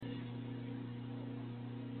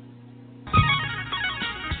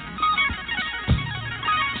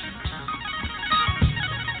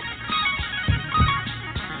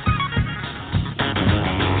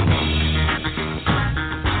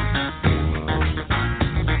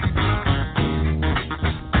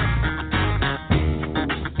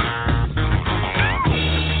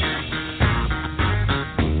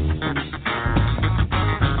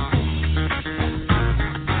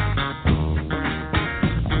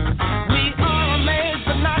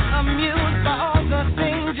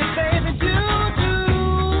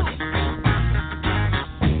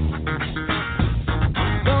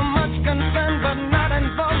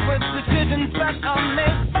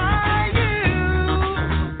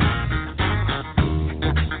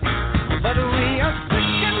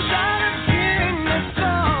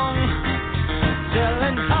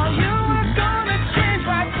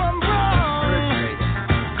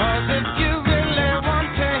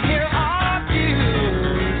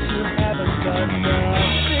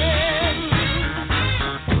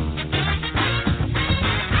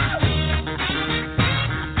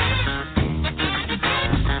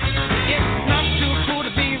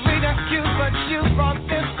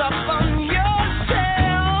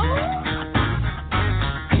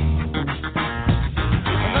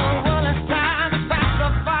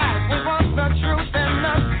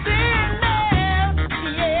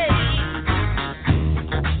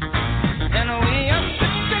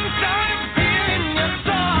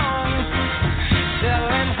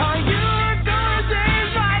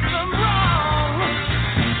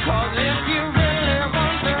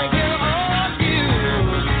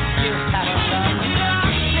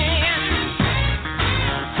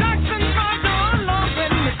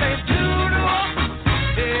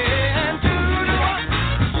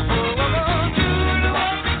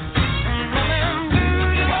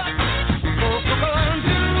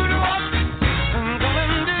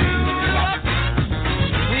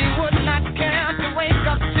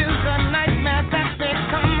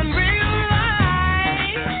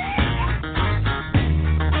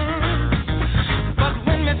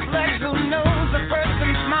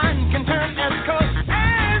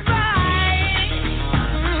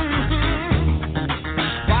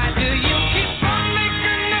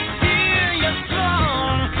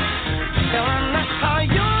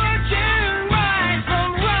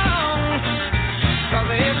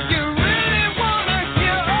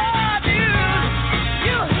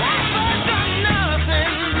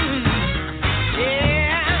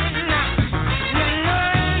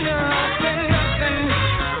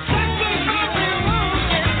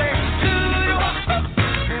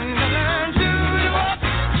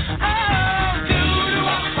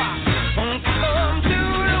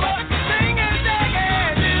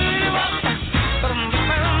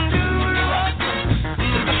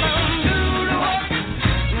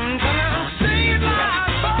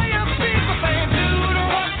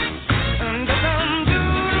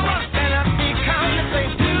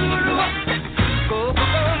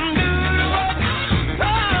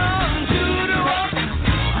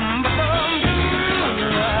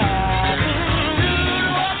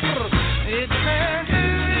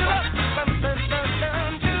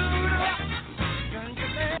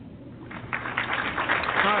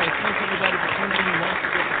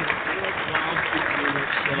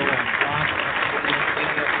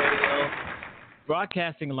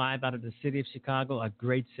broadcasting live out of the city of Chicago, a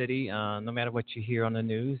great city, no matter what you hear on the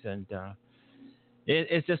news. And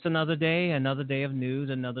it's just another day of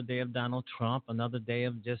news, another day of Donald Trump, another day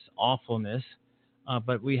of just awfulness.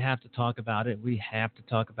 But we have to talk about it. We have to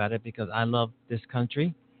talk about it because I love this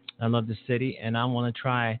country, I love the city, and I want to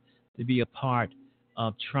try to be a part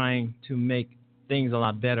of trying to make things a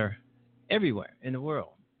lot better everywhere in the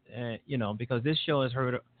world. Because this show is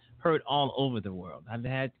heard all over the world. I've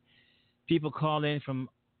had people call in from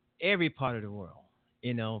every part of the world,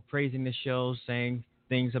 praising the show, saying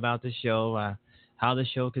things about the show, how the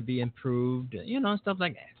show could be improved, stuff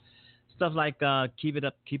like that. Stuff like keep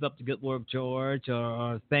up the good work, George,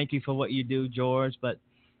 or thank you for what you do, George. But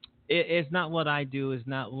it's not what I do. It's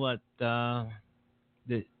not what I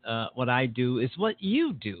do. It's what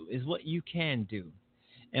you do. It's what you can do,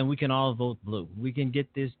 and we can all vote blue. We can get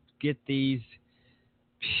these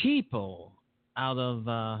people out of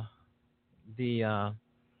the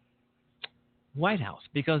White House,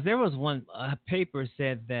 because there was one paper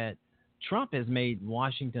said that Trump has made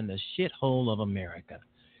Washington the shithole of America.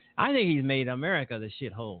 I think he's made America the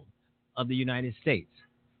shithole of the United States,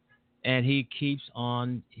 and he keeps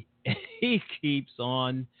on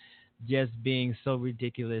just being so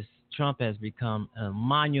ridiculous. Trump has become a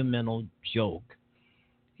monumental joke.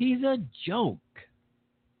 He's a joke.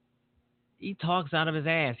 He talks out of his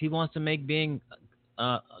ass. He wants to make being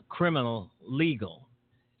a criminal legal.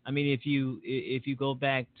 I mean, if you go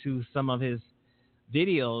back to some of his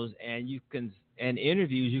videos and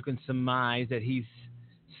interviews, you can surmise that he's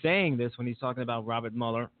saying this when he's talking about Robert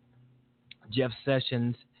Mueller, Jeff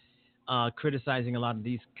Sessions, criticizing a lot of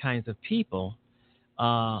these kinds of people,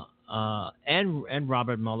 and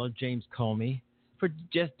Robert Mueller, James Comey, for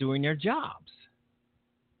just doing their jobs.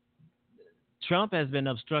 Trump has been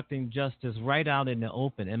obstructing justice right out in the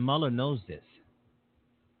open, and Mueller knows this.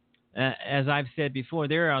 As I've said before,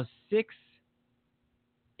 there are 6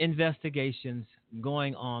 investigations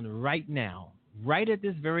going on right now, right at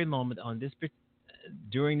this very moment,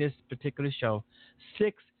 during this particular show.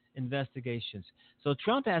 6 investigations. So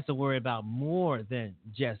Trump has to worry about more than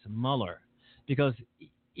just Mueller, because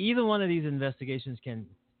either one of these investigations can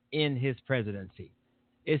end his presidency.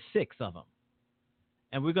 It's 6 of them.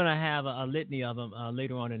 And we're going to have a litany of them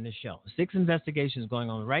later on in the show. 6 investigations going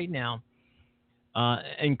on right now,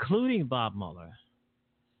 including Bob Mueller,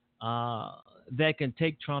 that can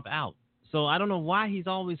take Trump out. So I don't know why he's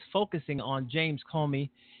always focusing on James Comey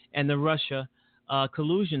and the Russia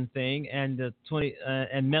collusion thing and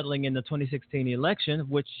and meddling in the 2016 election,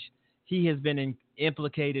 which he has been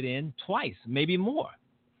implicated in twice, maybe more.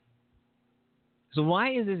 So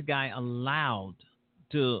why is this guy allowed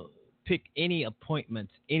to pick any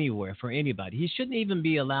appointments anywhere for anybody? He shouldn't even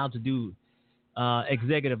be allowed to do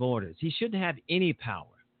executive orders. He shouldn't have any power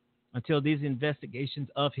until these investigations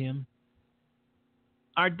of him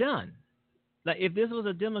are done. Like, if this was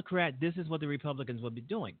a Democrat, this is what the Republicans would be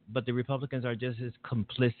doing. But the Republicans are just as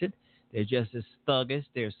complicit. They're just as thuggish.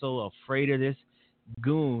 They're so afraid of this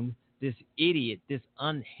goon, this idiot, this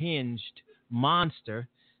unhinged monster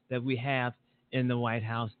that we have in the White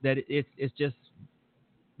House, that it's just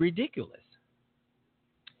ridiculous.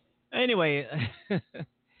 Anyway,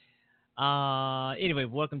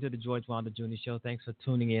 welcome to the George Wilder Jr. Show. Thanks for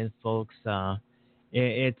tuning in, folks.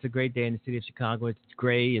 It's a great day in the city of Chicago. It's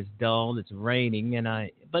gray, it's dull, it's raining,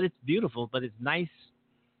 but it's beautiful. But it's nice.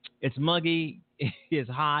 It's muggy. It's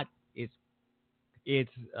hot.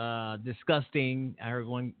 It's disgusting. I heard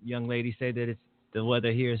one young lady say that the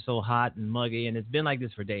weather here is so hot and muggy, and it's been like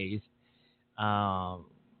this for days.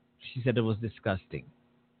 She said it was disgusting.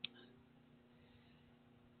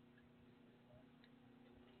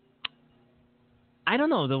 I don't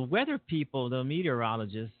know. The weather people, the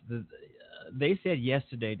meteorologists, they said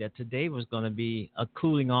yesterday that today was going to be a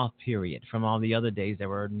cooling off period from all the other days that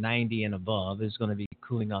were 90 and above. It's going to be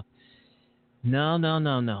cooling off. No.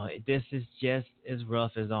 This is just as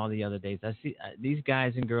rough as all the other days. I see these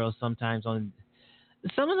guys and girls sometimes on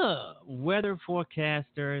some of the weather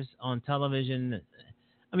forecasters on television.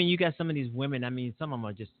 I mean, you got some of these women. I mean, some of them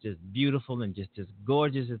are just beautiful and just as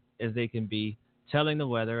gorgeous as they can be, telling the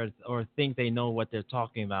weather or think they know what they're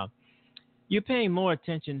talking about. You're paying more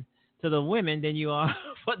attention to the women than you are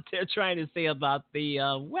what they're trying to say about the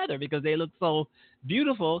weather, because they look so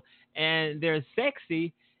beautiful and they're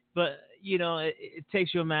sexy, but it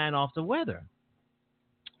takes your mind off the weather.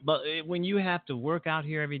 But when you have to work out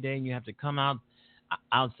here every day and you have to come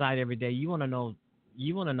outside every day, you want to know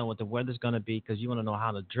what the weather's going to be, because you want to know how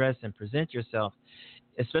to dress and present yourself,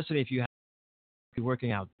 especially if you have to be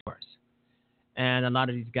working outdoors. And a lot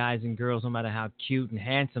of these guys and girls, no matter how cute and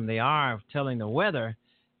handsome they are, telling the weather,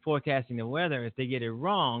 forecasting the weather, if they get it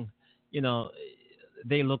wrong, you know,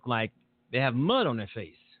 they look like they have mud on their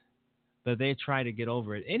face. But they try to get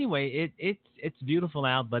over it. Anyway, it's beautiful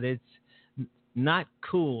out, but it's not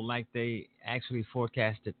cool like they actually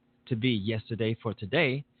forecasted to be yesterday for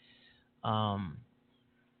today. Um,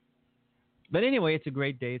 but anyway, it's a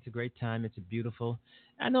great day. It's a great time. It's a beautiful.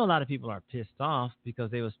 I know a lot of people are pissed off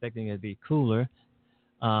because they were expecting it to be cooler.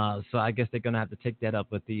 So I guess they're gonna have to take that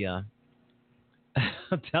up with the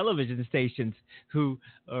television stations who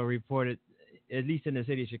reported, at least in the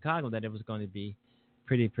city of Chicago, that it was going to be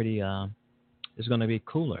pretty. It's going to be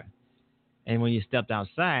cooler. And when you stepped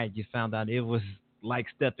outside, you found out it was like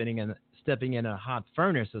stepping in a hot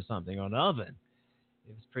furnace or something, or an oven.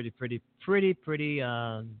 It was pretty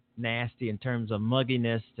nasty in terms of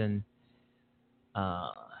mugginess and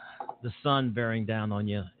uh, the sun bearing down on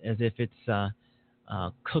you as if it's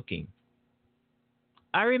cooking.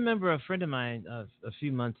 I remember a friend of mine a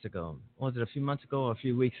few months ago. Was it a few months ago or a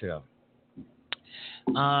few weeks ago?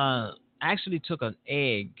 Actually took an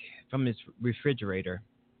egg from his refrigerator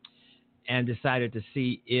and decided to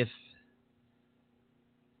see if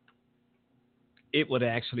it would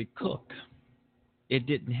actually cook. It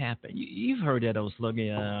didn't happen. You've heard that old slogan.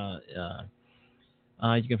 You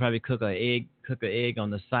can probably cook an egg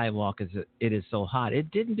on the sidewalk as it is so hot.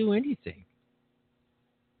 It didn't do anything.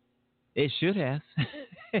 It should have.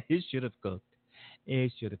 It should have cooked. It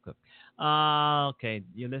should have cooked. Okay,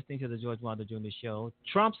 you're listening to the George Wilder Jr. Show.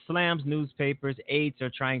 Trump slams newspapers. Aides are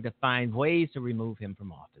trying to find ways to remove him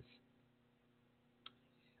from office.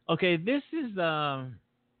 Okay, this is I'm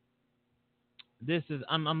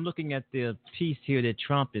looking at the piece here that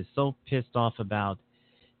Trump is so pissed off about.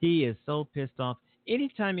 He is so pissed off.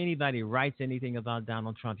 Anytime anybody writes anything about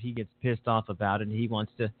Donald Trump, he gets pissed off about it, and he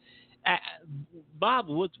wants to. Uh, Bob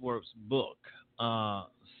Woodward's book,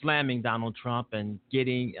 slamming Donald Trump and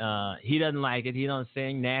getting, he doesn't like it. He doesn't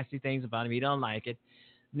saying nasty things about him. He don't like it.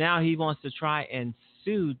 Now he wants to try and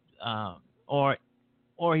sue, or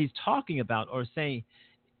or he's talking about or saying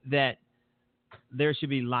that there should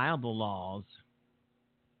be liable laws.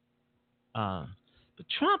 Uh, but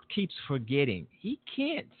Trump keeps forgetting he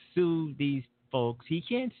can't sue these folks. He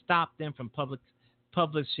can't stop them from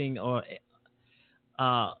publishing or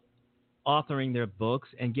uh, authoring their books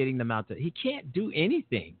and getting them out there. He can't do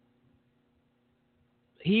anything.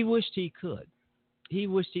 He wished he could. He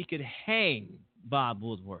wished he could hang Bob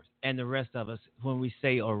Woodward and the rest of us when we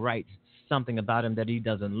say or write something about him that he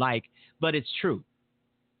doesn't like, but it's true.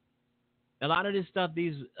 A lot of this stuff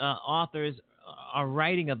these authors are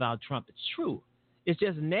writing about Trump, it's true. It's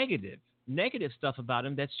just negative stuff about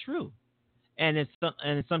him that's true. And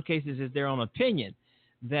in some cases, it's their own opinion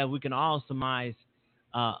that we can all surmise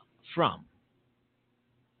uh, from.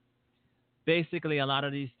 Basically, a lot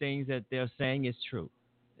of these things that they're saying is true,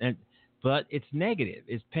 and but it's negative.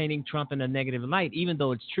 It's painting Trump in a negative light, even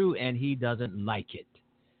though it's true, and he doesn't like it.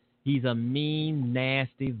 He's a mean,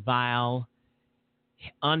 nasty, vile,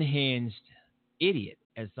 unhinged idiot,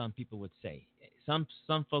 as some people would say. Some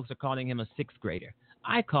folks are calling him a sixth grader.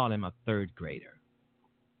 I call him a third grader.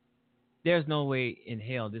 There's no way in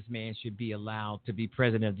hell this man should be allowed to be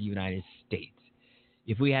president of the United States.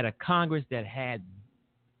 If we had a Congress that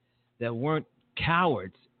weren't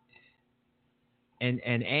cowards and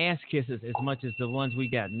ass kisses as much as the ones we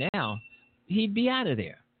got now, he'd be out of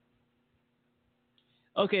there.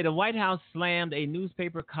 Okay, the White House slammed a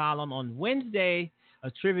newspaper column on Wednesday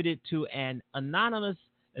attributed to an anonymous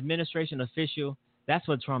administration official. That's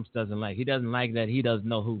what Trump doesn't like. He doesn't like that he doesn't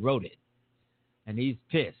know who wrote it. And he's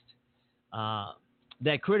pissed.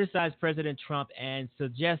 That criticized President Trump and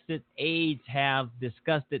suggested aides have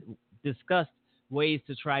discussed ways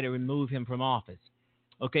to try to remove him from office.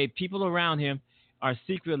 Okay, people around him are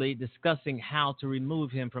secretly discussing how to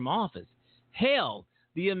remove him from office. Hell,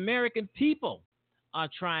 the American people are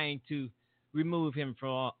trying to remove him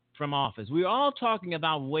from office. We're all talking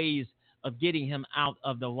about ways of getting him out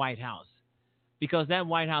of the White House because that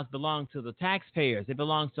White House belongs to the taxpayers. It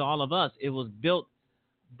belongs to all of us. It was built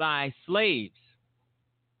by slaves.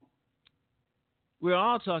 We're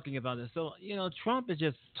all talking about this. So, Trump is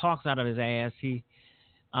just talks out of his ass.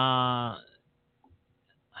 Uh,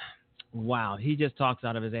 he just talks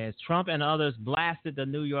out of his ass. Trump and others blasted the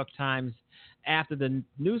New York Times after the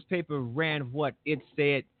newspaper ran what it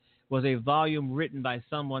said was a volume written by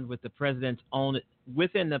someone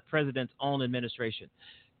within the president's own administration,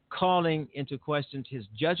 calling into question his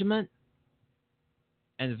judgment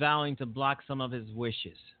and vowing to block some of his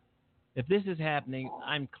wishes. If this is happening,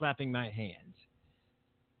 I'm clapping my hands.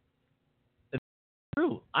 It's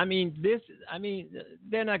true. I mean, this. I mean,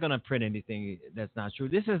 they're not going to print anything that's not true.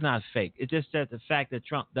 This is not fake. It's just that the fact that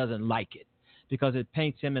Trump doesn't like it because it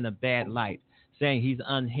paints him in a bad light, saying he's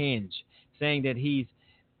unhinged, saying that he's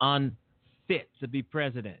unfit to be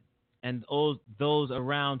president, and all those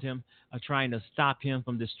around him are trying to stop him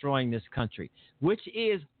from destroying this country, which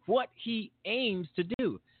is what he aims to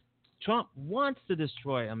do. Trump wants to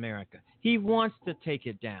destroy America. He wants to take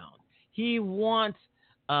it down. He wants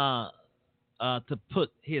uh, to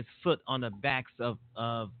put his foot on the backs of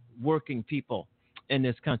working people in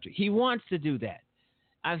this country. He wants to do that.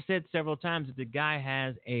 I've said several times that the guy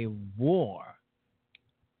has a war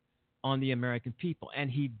on the American people,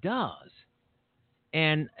 and he does.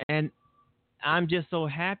 And I'm just so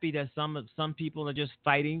happy that some people are just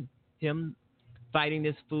fighting him, fighting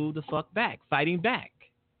this fool the fuck back, fighting back,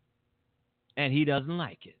 and he doesn't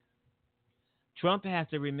like it. Trump has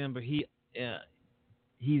to remember he's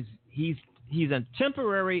he's a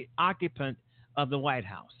temporary occupant of the White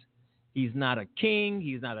House. He's not a king.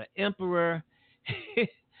 He's not an emperor.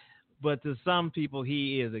 But to some people,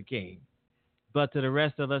 he is a king. But to the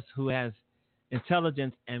rest of us who has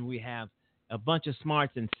intelligence and we have a bunch of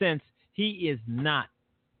smarts and sense, he is not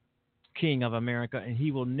king of America, and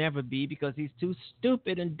he will never be because he's too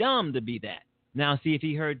stupid and dumb to be that. Now, see, if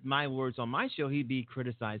he heard my words on my show, he'd be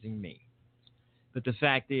criticizing me. But the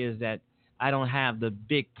fact is that I don't have the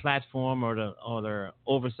big platform or the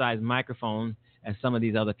oversized microphone as some of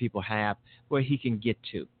these other people have where he can get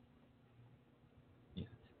to. Yeah.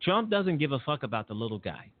 Trump doesn't give a fuck about the little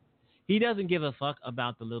guy. He doesn't give a fuck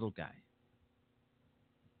about the little guy.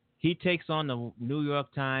 He takes on the New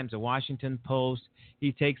York Times, the Washington Post.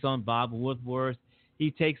 He takes on Bob Woodward.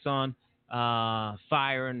 He takes on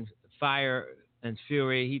Fire and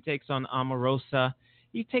Fury. He takes on Omarosa.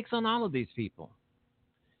 He takes on all of these people.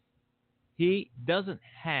 He doesn't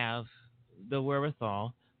have the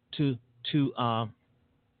wherewithal to do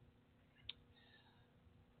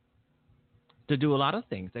a lot of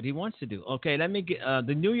things that he wants to do. Okay, let me get.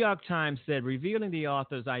 The New York Times said revealing the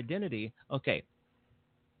author's identity. Okay.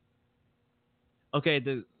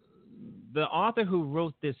 The author who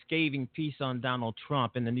wrote this scathing piece on Donald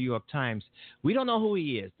Trump in the New York Times, we don't know who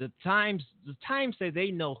he is. The Times say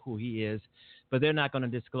they know who he is, but they're not going to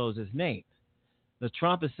disclose his name. The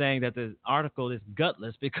Trump is saying that the article is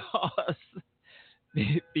gutless because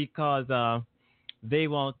they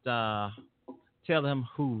won't tell him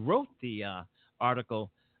who wrote the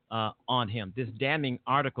article on him, this damning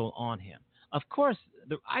article on him. Of course,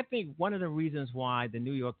 I think one of the reasons why the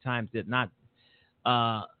New York Times did not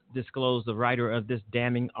disclose the writer of this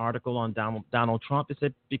damning article on Donald Trump is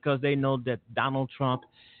that because they know that Donald Trump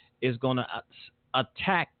is going to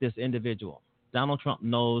attack this individual. Donald Trump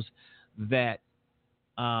knows that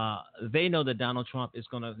they know that Donald Trump is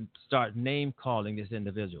going to start name calling this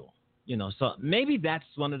individual. You know, so maybe that's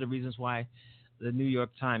one of the reasons why the New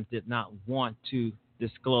York Times did not want to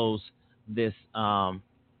disclose this writer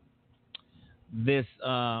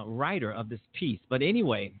of this piece. But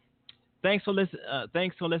anyway. Thanks for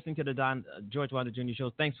listening to the George Wilder Jr.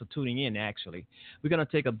 Show. Thanks for tuning in, actually. We're going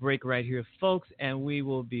to take a break right here, folks, and we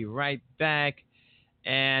will be right back.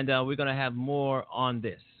 And we're going to have more on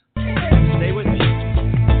this. Stay with me.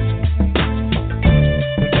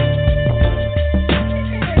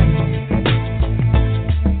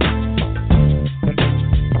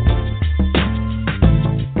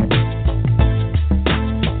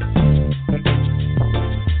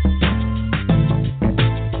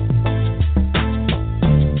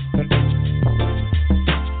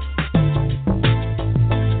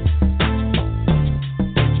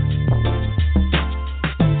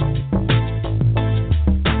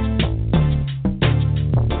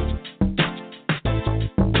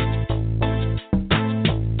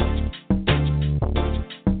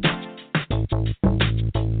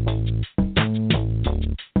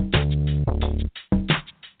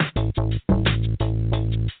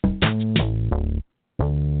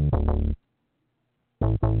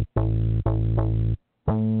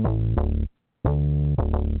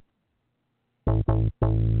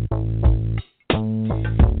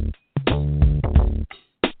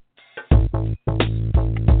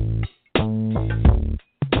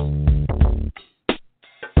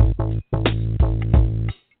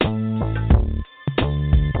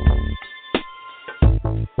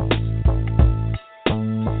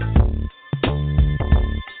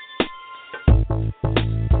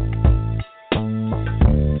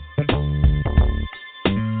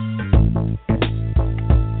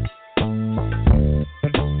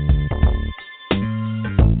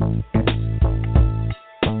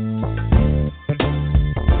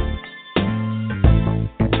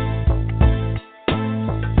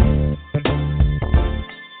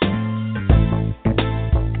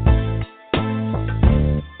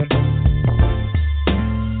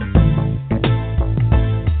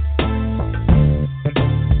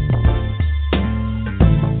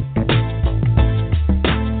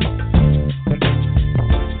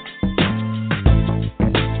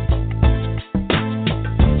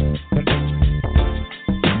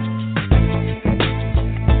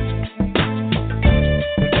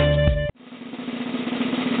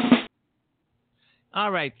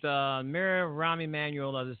 All right. Mayor Rahm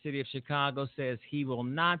Emanuel of the city of Chicago says he will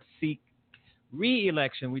not seek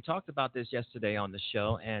re-election. We talked about this yesterday on the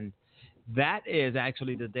show, and that is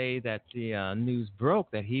actually the day that the news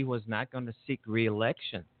broke that he was not going to seek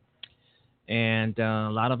re-election. And a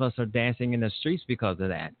lot of us are dancing in the streets because of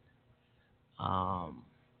that. Um,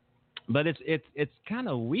 but it's kind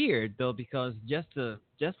of weird though because just 3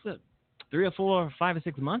 or 4 or 5 or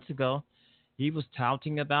 6 months ago, he was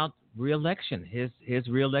touting about re-election, his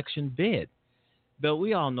re-election bid. But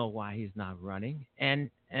we all know why he's not running, and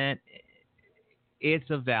it's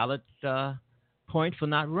a valid point for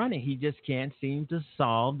not running. He just can't seem to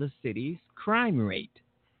solve the city's crime rate.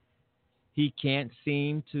 He can't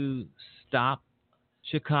seem to stop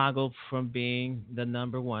Chicago from being the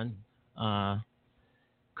number one uh,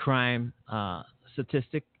 crime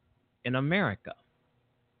statistic in America.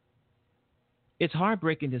 It's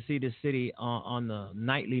heartbreaking to see the city on the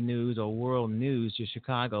nightly news or world news to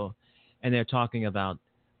Chicago, and they're talking about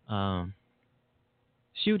um,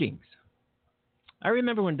 shootings. I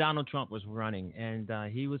remember when Donald Trump was running, and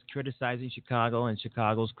he was criticizing Chicago and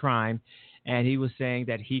Chicago's crime, and he was saying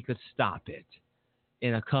that he could stop it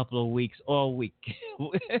in a couple of weeks or a week.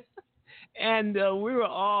 And we were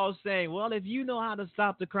all saying, well, if you know how to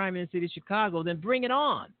stop the crime in the city of Chicago, then bring it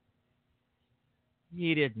on.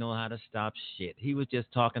 He didn't know how to stop shit. He was just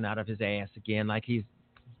talking out of his ass again, like he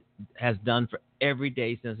has done for every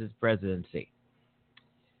day since his presidency.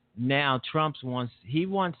 Now he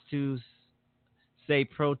wants to say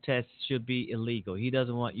protests should be illegal. He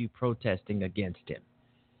doesn't want you protesting against him.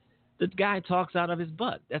 The guy talks out of his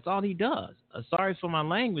butt. That's all he does. Sorry for my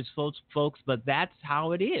language, folks, but that's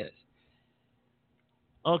how it is.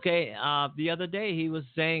 Okay, the other day he was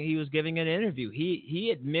saying he was giving an interview.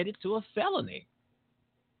 He admitted to a felony.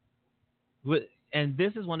 And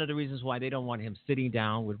this is one of the reasons why they don't want him sitting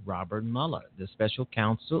down with Robert Mueller, the special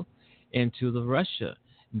counsel into the Russia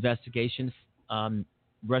investigation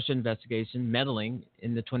meddling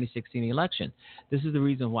in the 2016 election. This is the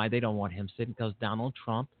reason why they don't want him sitting, because Donald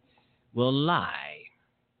Trump will lie.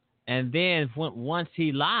 And then once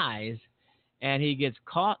he lies and he gets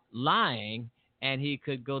caught lying, and he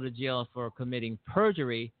could go to jail for committing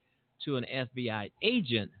perjury to an FBI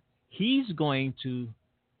agent, he's going to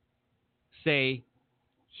say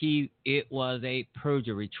it was a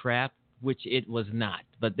perjury trap, which it was not.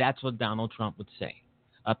 But that's what Donald Trump would say,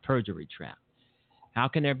 a perjury trap. How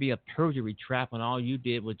can there be a perjury trap when all you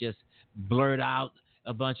did was just blurt out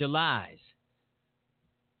a bunch of lies?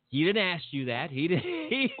 He didn't ask you that. You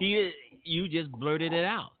just blurted it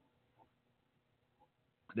out.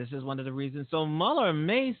 This is one of the reasons. So Mueller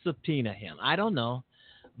may subpoena him. I don't know.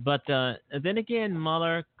 But then again,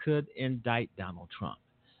 Mueller could indict Donald Trump.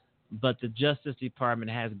 But the Justice Department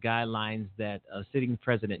has guidelines that a sitting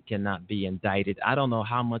president cannot be indicted. I don't know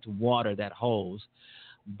how much water that holds,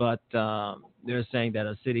 but they're saying that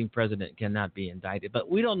a sitting president cannot be indicted. But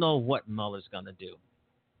we don't know what Mueller's going to do.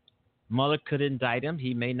 Mueller could indict him.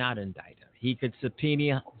 He may not indict him. He could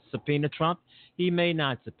subpoena Trump. He may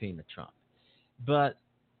not subpoena Trump. But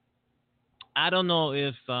I don't know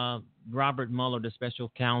if Robert Mueller, the special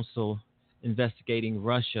counsel investigating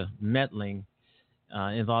Russia meddling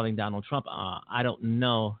involving Donald Trump, I don't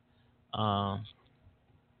know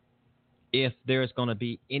if there's going to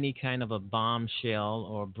be any kind of a bombshell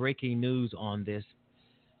or breaking news on this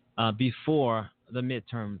before the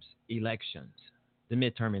midterm elections,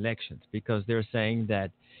 because they're saying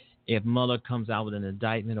that if Mueller comes out with an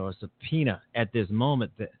indictment or a subpoena at this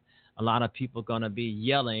moment, that a lot of people are going to be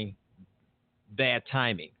yelling bad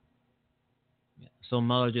timing. So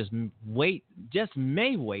Mueller just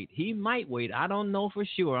may wait. He might wait. I don't know for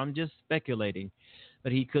sure. I'm just speculating.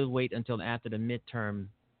 But he could wait until after the midterm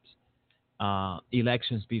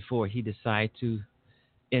elections before he decides to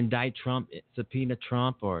indict Trump, subpoena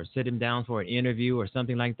Trump, or sit him down for an interview or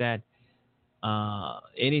something like that.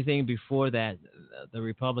 Anything before that, the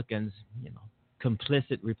Republicans,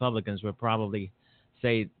 complicit Republicans will probably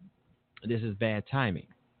say this is bad timing.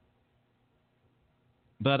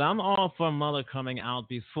 But I'm all for Mueller coming out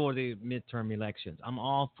before the midterm elections. I'm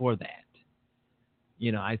all for that.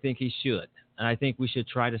 I think he should. And I think we should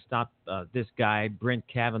try to stop this guy, Brett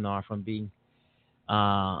Kavanaugh, from being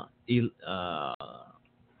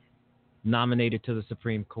nominated to the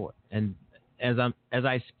Supreme Court. And as I'm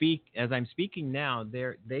speaking now,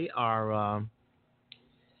 there are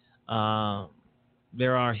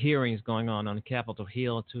hearings going on Capitol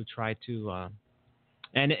Hill to try to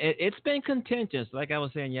and it's been contentious. Like I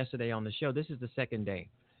was saying yesterday on the show, this is the second day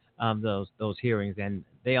of those hearings, and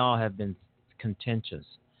they all have been contentious.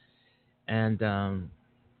 And a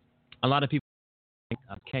lot of people think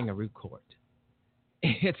a kangaroo court.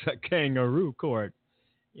 It's a kangaroo court,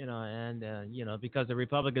 and because the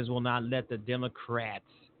Republicans will not let the Democrats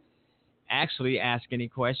actually ask any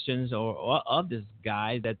questions or of this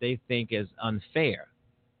guy that they think is unfair.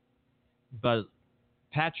 But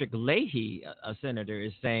Patrick Leahy, a senator,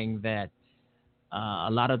 is saying that a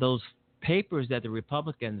lot of those papers that the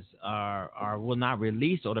Republicans are will not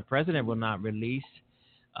release, or the president will not release,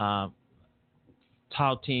 uh,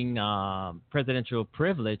 touting presidential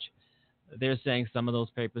privilege. They're saying some of those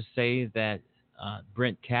papers say that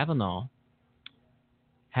Brent Kavanaugh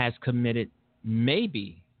has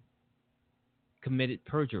maybe committed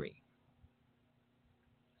perjury.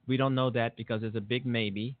 We don't know that because it's a big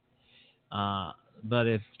maybe. Uh, but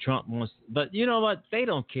if Trump wants, but you know what? They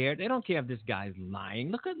don't care. They don't care if this guy's lying.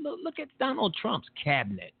 Look at Donald Trump's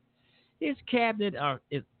cabinet. His cabinet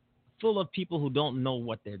is full of people who don't know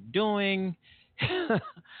what they're doing,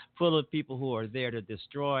 full of people who are there to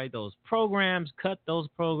destroy those programs, cut those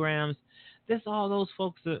programs. That's all those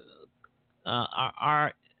folks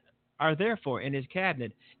are there for in his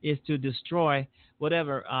cabinet, is to destroy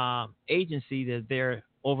whatever agency that they're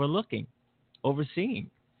overseeing.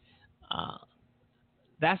 Uh,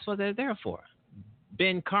 that's what they're there for.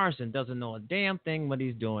 Ben Carson doesn't know a damn thing what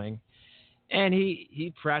he's doing, and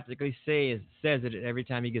he practically says it every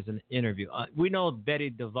time he gets an interview. We know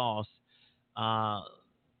Betty DeVos, uh,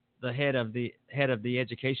 the head of the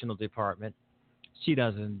educational department. She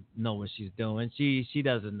doesn't know what she's doing. She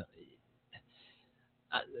doesn't.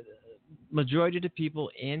 Uh, Majority of the people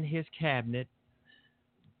in his cabinet,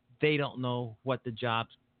 they don't know what the job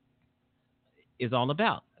is all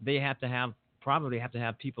about. They probably have to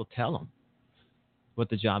have people tell them what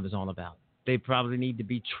the job is all about. They probably need to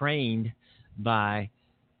be trained by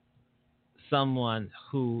someone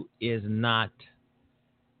who is not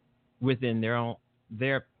within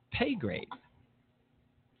their pay grade.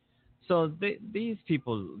 So these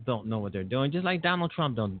people don't know what they're doing, just like Donald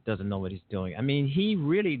Trump doesn't know what he's doing. I mean, he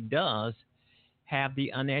really does have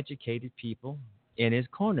the uneducated people in his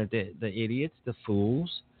corner, the idiots, the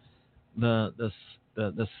fools, the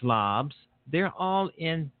slobs. They're all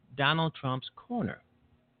in Donald Trump's corner.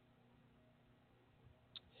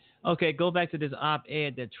 Okay, go back to this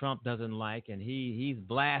op-ed that Trump doesn't like, and he's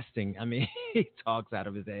blasting. I mean, he talks out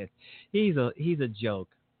of his ass. He's a joke.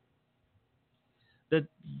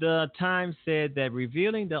 The Times said that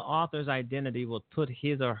revealing the author's identity will put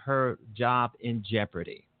his or her job in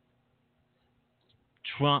jeopardy.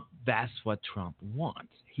 That's what Trump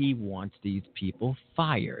wants. He wants these people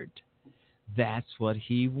fired. That's what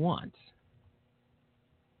he wants.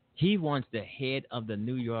 He wants the head of the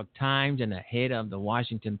New York Times and the head of the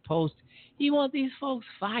Washington Post. He wants these folks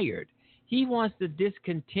fired. He wants to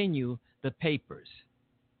discontinue the papers.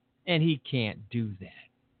 And he can't do that.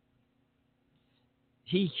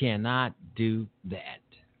 He cannot do that.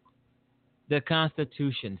 The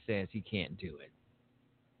Constitution says he can't do it.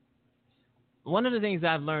 One of the things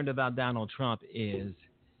I've learned about Donald Trump is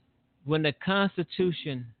when the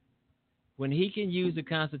Constitution, when he can use the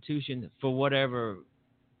Constitution for whatever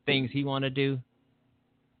things he want to do,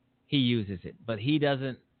 he uses it. But he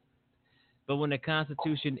doesn't. But when the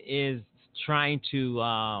Constitution is trying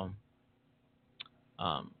to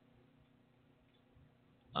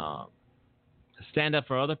stand up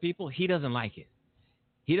for other people, he doesn't like it.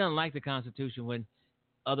 He doesn't like the Constitution when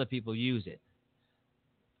other people use it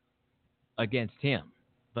against him.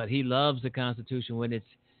 But he loves the Constitution when it's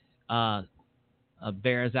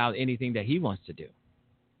bears out anything that he wants to do.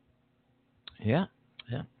 Yeah.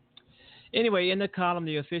 Anyway, in the column,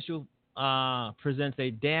 the official presents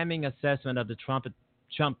a damning assessment of the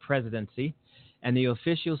Trump presidency, and the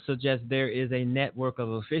official suggests there is a network of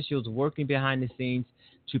officials working behind the scenes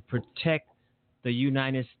to protect the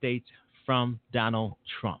United States from Donald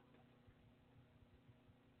Trump.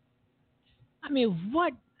 I mean,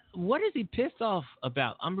 what is he pissed off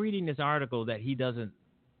about? I'm reading this article that he doesn't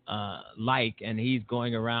like, and he's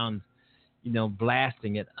going around,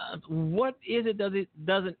 blasting it. What is it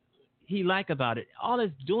doesn't he like about it? All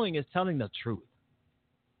it's doing is telling the truth.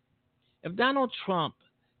 If Donald Trump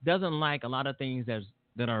doesn't like a lot of things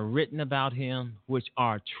that are written about him, which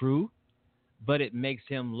are true, but it makes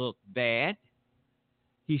him look bad,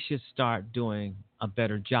 he should start doing a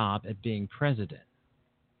better job at being president.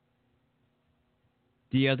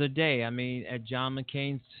 The other day, at John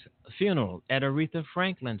McCain's funeral, at Aretha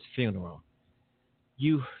Franklin's funeral,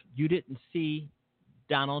 you didn't see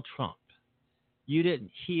Donald Trump. You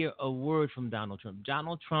didn't hear a word from Donald Trump.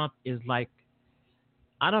 Donald Trump is like,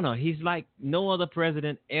 I don't know, he's like no other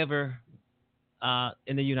president ever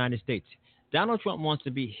in the United States. Donald Trump wants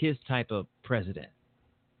to be his type of president.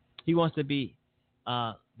 He wants to be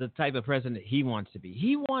the the type of president he wants to be.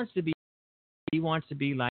 He wants to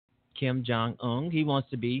be like Kim Jong Un. He wants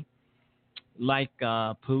to be like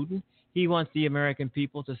Putin. He wants the American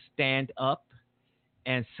people to stand up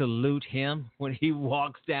and salute him when he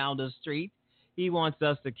walks down the street. He wants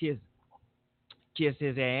us to kiss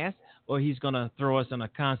his ass, or he's going to throw us in a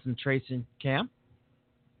concentration camp.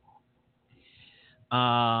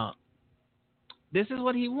 This is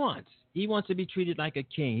what he wants. He wants to be treated like a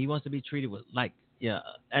king. He wants to be treated with like, yeah.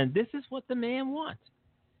 And this is what the man wants.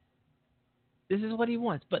 This is what he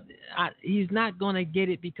wants. But he's not going to get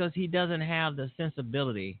it because he doesn't have the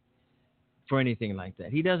sensibility for anything like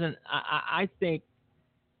that. He doesn't. I think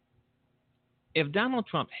if Donald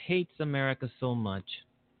Trump hates America so much,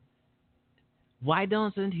 why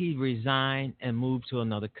doesn't he resign and move to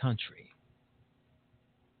another country?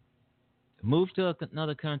 Move to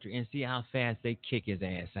another country and see how fast they kick his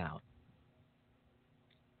ass out.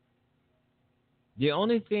 The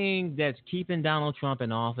only thing that's keeping Donald Trump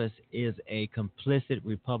in office is a complicit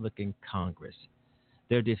Republican Congress.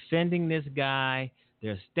 They're defending this guy.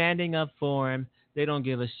 They're standing up for him. They don't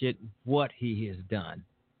give a shit what he has done.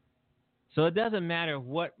 So it doesn't matter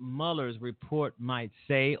what Mueller's report might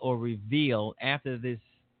say or reveal after this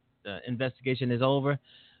investigation is over.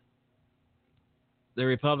 The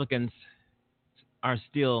Republicans are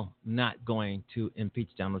still not going to impeach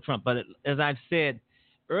Donald Trump. But as I've said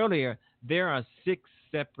earlier, there are 6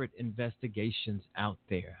 separate investigations out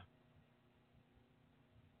there.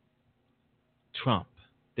 Trump.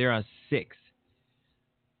 There are 6.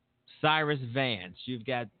 Cyrus Vance. You've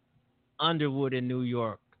got Underwood in New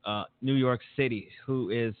York City,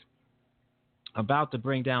 who is about to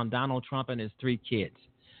bring down Donald Trump and his 3 kids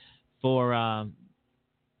for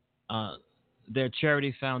their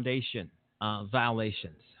charity foundation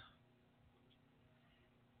violations.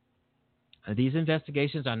 These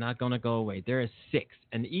investigations are not going to go away. There are 6,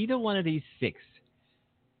 and either one of these 6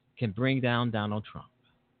 can bring down Donald Trump.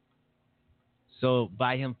 So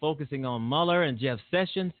by him focusing on Mueller and Jeff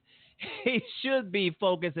Sessions, he should be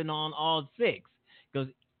focusing on all 6, because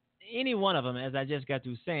any one of them, as I just got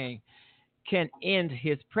through saying, can end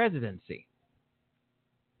his presidency.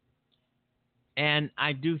 And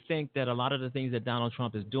I do think that a lot of the things that Donald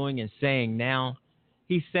Trump is doing and saying now,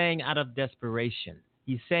 he's saying out of desperation.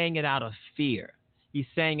 He's saying it out of fear. He's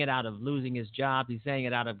saying it out of losing his job. He's saying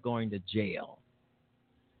it out of going to jail.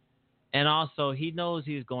 And also, he knows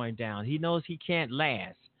he's going down. He knows he can't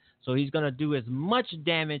last. So he's going to do as much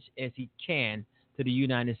damage as he can to the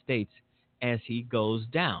United States as he goes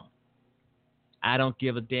down. I don't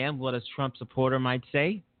give a damn what a Trump supporter might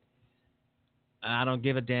say. I don't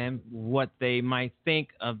give a damn what they might think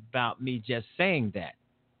about me just saying that.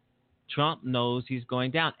 Trump knows he's going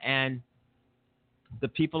down, and the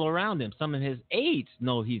people around him, some of his aides,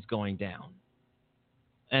 know he's going down.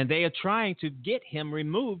 And they are trying to get him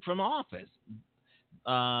removed from office.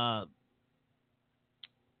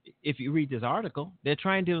 If you read this article, they're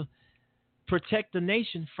trying to protect the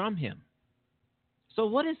nation from him. So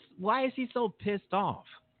why is he so pissed off?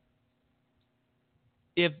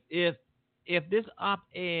 If this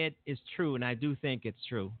op-ed is true, and I do think it's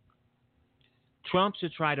true, Trump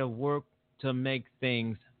should try to work to make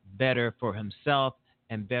things better for himself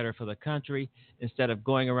and better for the country instead of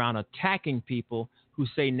going around attacking people who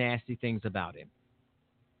say nasty things about him.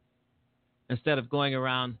 Instead of going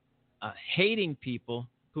around hating people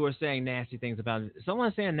who are saying nasty things about him. If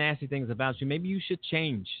someone's saying nasty things about you, maybe you should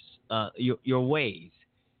change your ways.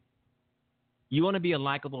 You want to be a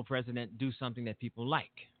likable president, do something that people like.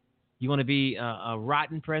 You want to be a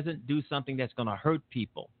rotten president, do something that's going to hurt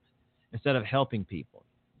people instead of helping people.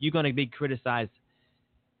 You're going to be criticized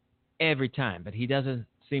every time, but he doesn't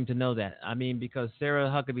seem to know that. I mean, because Sarah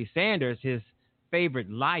Huckabee Sanders, his favorite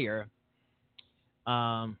liar,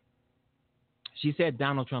 she said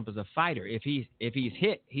Donald Trump is a fighter. If he's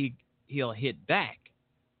hit, he'll hit back.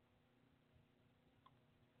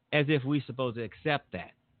 As if we're supposed to accept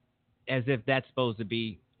that. As if that's supposed to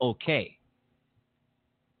be okay.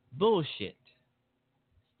 Bullshit.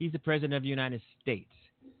 He's the president of the United States.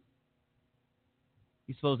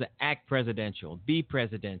 He's supposed to act presidential, be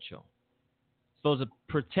presidential. Supposed to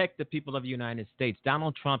protect the people of the United States.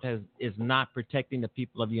 Donald Trump is not protecting the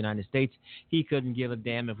people of the United States. He couldn't give a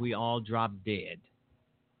damn if we all dropped dead.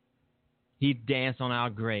 He'd dance on our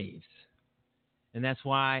graves. And that's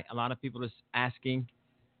why a lot of people are asking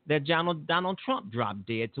that Donald Trump drop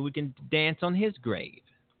dead so we can dance on his grave.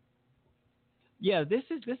 Yeah, this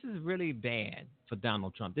is really bad for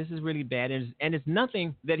Donald Trump. This is really bad, and it's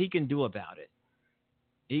nothing that he can do about it.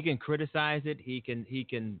 He can criticize it. He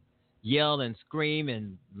can yell and scream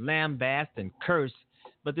and lambaste and curse,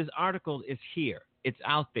 but this article is here. It's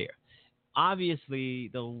out there. Obviously,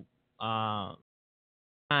 the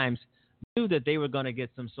Times knew that they were going to get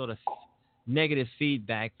some sort of negative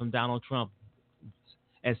feedback from Donald Trump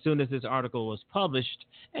as soon as this article was published,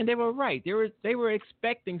 and they were right. They were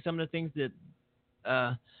expecting some of the things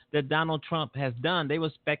that Donald Trump has done. They were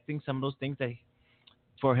expecting some of those things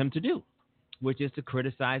for him to do, which is to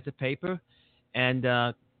criticize the paper and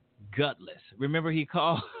gutless. Remember, he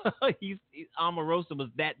called Omarosa was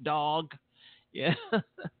that dog. Yeah,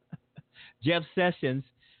 Jeff Sessions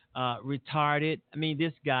retarded. I mean,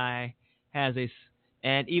 this guy has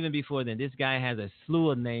and even before then, this guy has a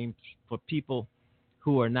slew of names for people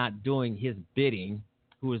who are not doing his bidding,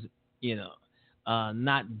 who is,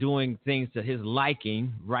 not doing things to his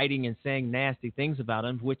liking, writing and saying nasty things about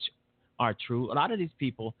him, which are true. A lot of these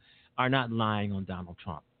people are not lying on Donald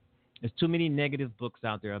Trump. There's too many negative books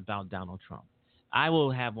out there about Donald Trump. I will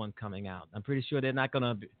have one coming out. I'm pretty sure they're not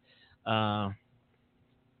going to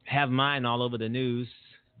have mine all over the news,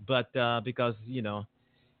 but because,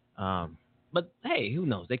 but hey, who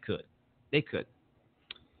knows? They could.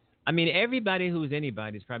 I mean, everybody who's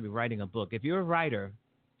anybody is probably writing a book. If you're a writer,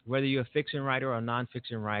 whether you're a fiction writer or a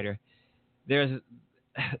nonfiction writer,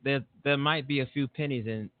 there might be a few pennies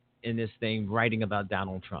in this thing writing about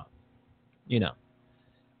Donald Trump,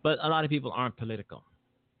 But a lot of people aren't political,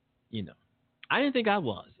 I didn't think I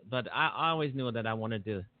was, but I always knew that I wanted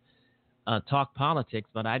to talk politics,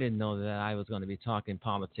 but I didn't know that I was going to be talking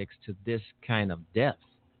politics to this kind of depth,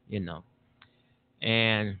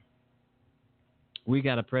 And we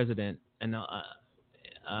got a president in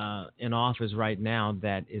office right now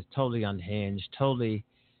that is totally unhinged, totally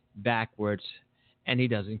backwards, and he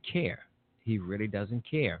doesn't care. He really doesn't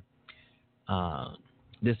care.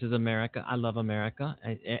 This is America. I love America.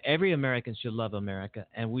 Every American should love America,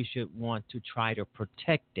 and we should want to try to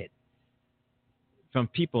protect it from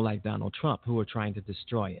people like Donald Trump who are trying to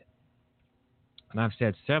destroy it. And I've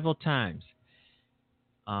said several times,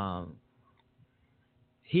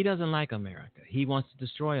 he doesn't like America. He wants to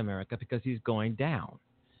destroy America because he's going down.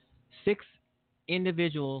 6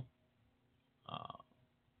 individual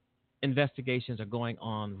investigations are going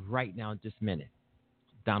on right now at this minute.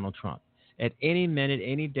 Donald Trump. At any minute,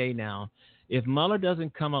 any day now, if Mueller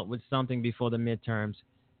doesn't come up with something before the midterms,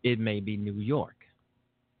 it may be New York.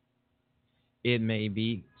 It may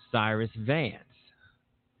be Cyrus Vance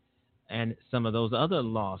and some of those other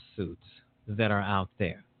lawsuits that are out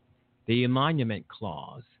there. The emolument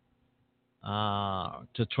clause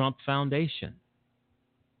to Trump Foundation.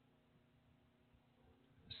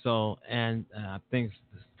 So, and I think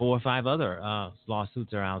 4 or 5 other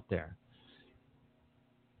lawsuits are out there.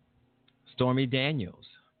 Stormy Daniels,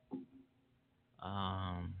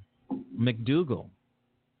 McDougal.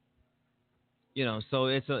 So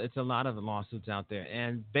it's a lot of the lawsuits out there,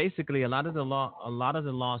 and basically a lot of the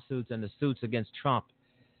lawsuits and the suits against Trump,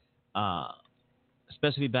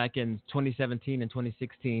 especially back in 2017 and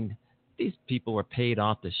 2016, these people were paid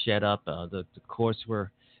off to shut up. The courts were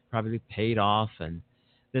probably paid off, and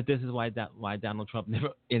that this is why Donald Trump never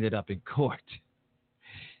ended up in court,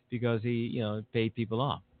 because he paid people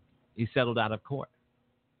off. He settled out of court.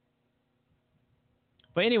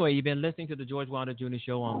 But anyway, you've been listening to the George Wilder Jr.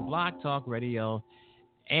 Show on Blog Talk Radio.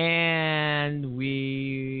 And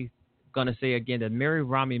we're going to say again that Mary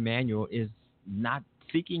Rahm Emanuel is not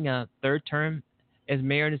seeking a 3rd term as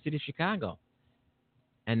mayor of the city of Chicago.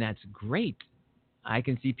 And that's great. I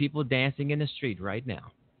can see people dancing in the street right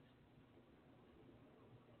now.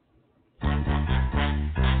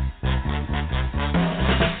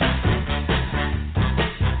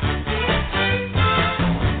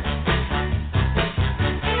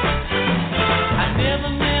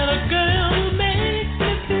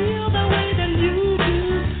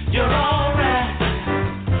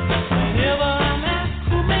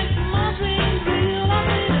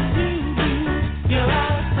 You're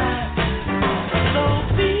outside, so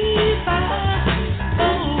be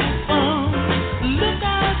fine.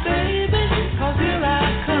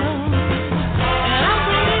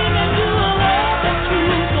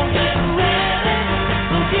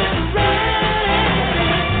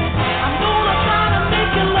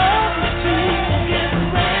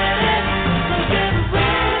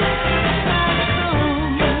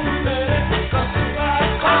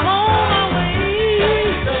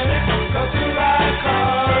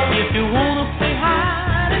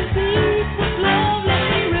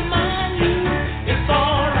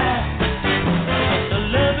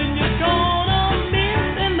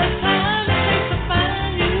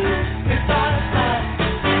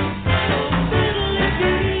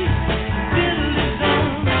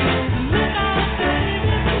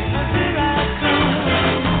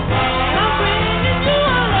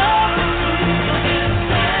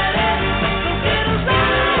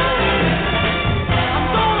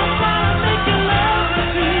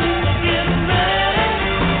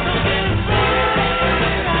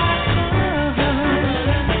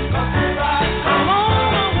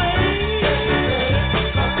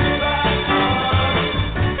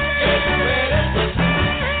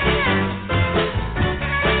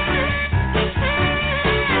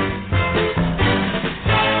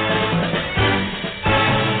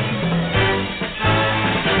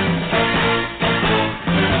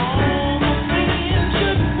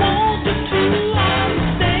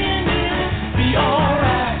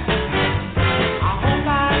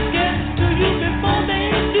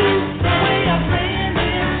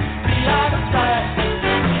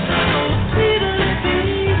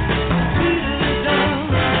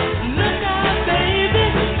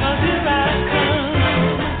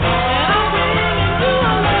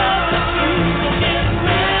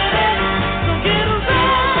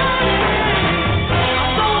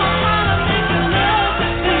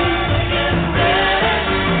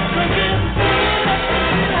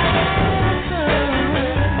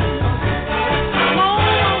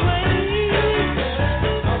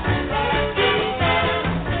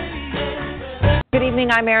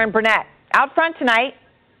 evening. I'm Erin Burnett. Out front tonight,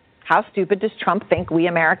 how stupid does Trump think we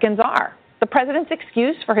Americans are? The president's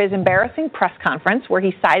excuse for his embarrassing press conference, where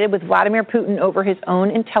he sided with Vladimir Putin over his own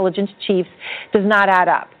intelligence chiefs, does not add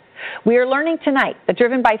up. We are learning tonight that,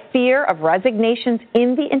 driven by fear of resignations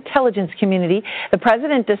in the intelligence community, the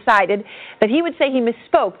president decided that he would say he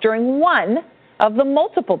misspoke during one of the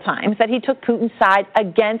multiple times that he took Putin's side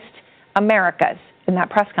against America's in that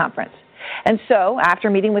press conference. And so,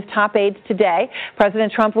 after meeting with top aides today,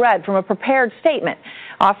 President Trump read from a prepared statement,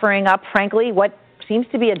 offering up, frankly, what seems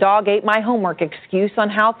to be a dog ate my homework excuse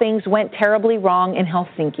on how things went terribly wrong in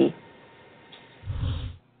Helsinki.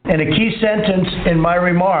 In a key sentence in my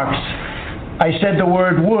remarks, I said the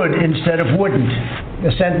word would instead of wouldn't.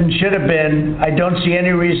 The sentence should have been, I don't see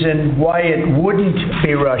any reason why it wouldn't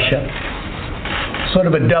be Russia. Sort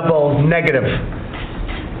of a double negative.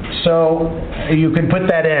 So you can put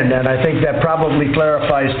that in, and I think that probably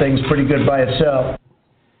clarifies things pretty good by itself.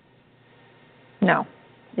 No,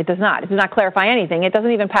 it does not. It does not clarify anything. It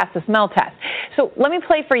doesn't even pass the smell test. So let me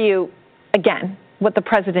play for you, again, what the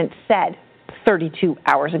president said 32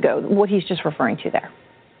 hours ago, what he's just referring to there.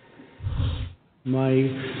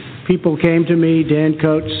 My people came to me, Dan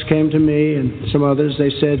Coates came to me, and some others.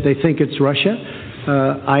 They said they think it's Russia.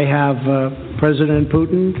 I have President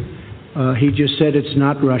Putin. He just said it's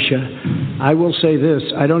not Russia. I will say this.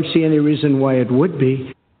 I don't see any reason why it would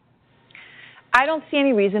be. I don't see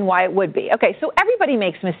any reason why it would be. Okay, so everybody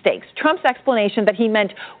makes mistakes. Trump's explanation that he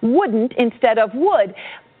meant wouldn't instead of would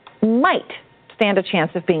might stand a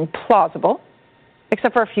chance of being plausible,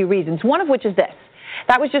 except for a few reasons, one of which is this.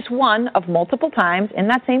 That was just one of multiple times in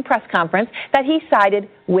that same press conference that he sided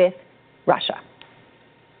with Russia.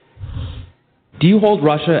 Do you hold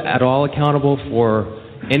Russia at all accountable for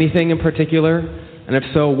anything in particular? And if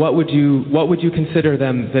so, what would you consider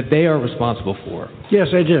them that they are responsible for? Yes,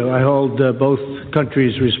 I do. I hold both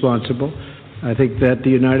countries responsible. I think that the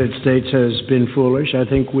United States has been foolish. I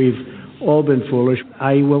think we've all been foolish.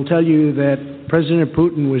 I will tell you that President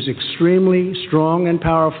Putin was extremely strong and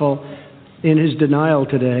powerful in his denial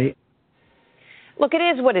today. Look, it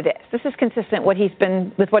is what it is. This is consistent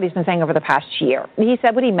with what he's been saying over the past year. He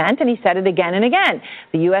said what he meant, and he said it again and again.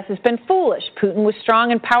 The U.S. has been foolish. Putin was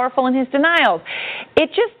strong and powerful in his denials. It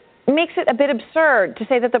just makes it a bit absurd to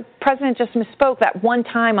say that the president just misspoke that one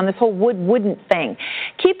time on this whole would-wouldn't thing.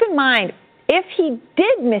 Keep in mind, if he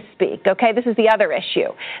did misspeak, okay, this is the other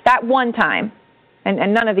issue, that one time,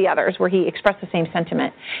 and none of the others where he expressed the same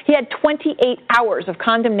sentiment. He had 28 hours of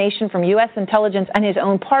condemnation from U.S. intelligence and his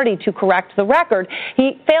own party to correct the record.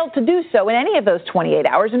 He failed to do so in any of those 28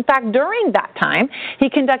 hours. In fact, during that time,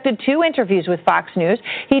 he conducted 2 interviews with Fox News.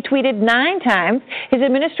 He tweeted 9 times. His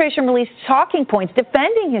administration released talking points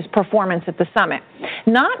defending his performance at the summit.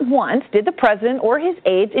 Not once did the president or his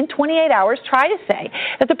aides in 28 hours try to say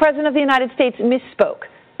that the president of the United States misspoke.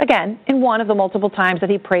 Again, in one of the multiple times that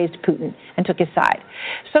he praised Putin and took his side.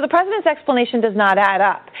 So the president's explanation does not add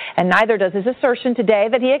up, and neither does his assertion today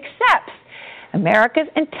that he accepts America's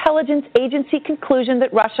intelligence agency conclusion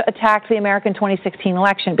that Russia attacked the American 2016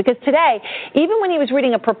 election. Because today, even when he was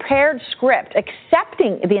reading a prepared script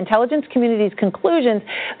accepting the intelligence community's conclusions,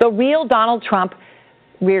 the real Donald Trump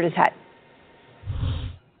reared his head.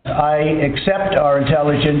 I accept our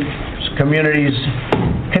intelligence community's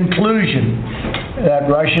conclusion that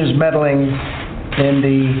Russia's meddling in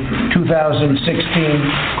the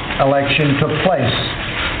 2016 election took place.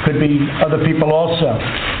 Could be other people also.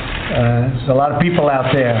 There's a lot of people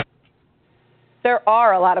out there. There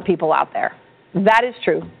are a lot of people out there. That is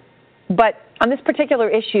true. But on this particular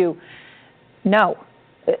issue, no.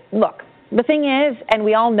 Look, the thing is, and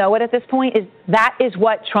we all know it at this point, is that is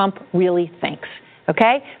what Trump really thinks,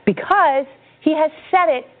 okay? Because he has said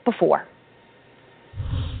it before.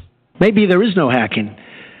 Maybe there is no hacking,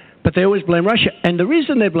 but they always blame Russia. And the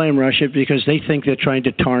reason they blame Russia is because they think they're trying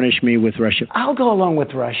to tarnish me with Russia. I'll go along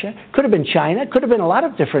with Russia. Could have been China. Could have been a lot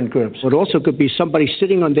of different groups. It also could be somebody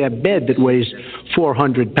sitting on their bed that weighs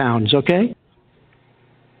 400 pounds, okay?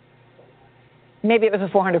 Maybe it was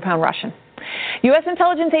a 400-pound Russian. U.S.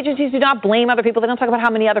 intelligence agencies do not blame other people. They don't talk about how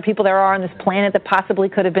many other people there are on this planet that possibly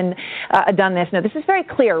could have been done this. No, this is very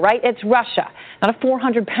clear, right? It's Russia, not a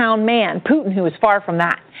 400-pound man, Putin, who is far from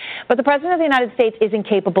that. But the President of the United States is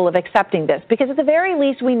incapable of accepting this because at the very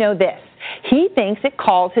least we know this. He thinks it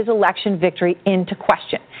calls his election victory into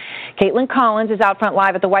question. Caitlin Collins is out front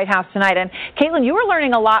live at the White House tonight. And Caitlin, you were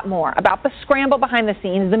learning a lot more about the scramble behind the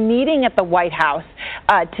scenes, the meeting at the White House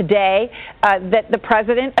today that the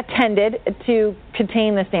President attended to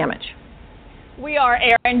contain this damage. We are,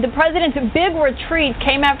 Aaron. The president's big retreat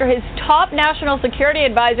came after his top national security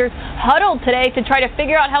advisors huddled today to try to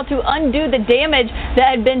figure out how to undo the damage that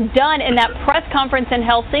had been done in that press conference in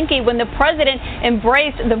Helsinki when the president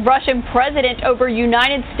embraced the Russian president over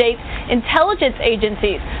United States intelligence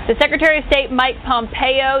agencies. The Secretary of State Mike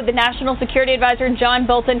Pompeo, the National Security Advisor John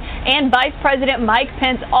Bolton, and Vice President Mike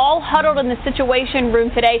Pence all huddled in the Situation Room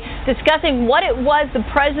today discussing what it was the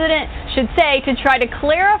president should say to try to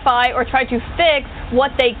clarify or try to fix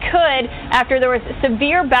what they could after there was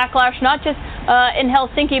severe backlash, not just in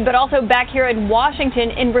Helsinki, but also back here in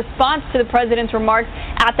Washington in response to the president's remarks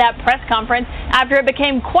at that press conference, after it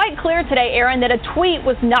became quite clear today, Aaron, that a tweet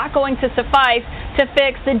was not going to suffice to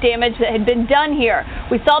fix the damage that had been done here.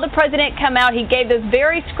 We saw the president come out. He gave those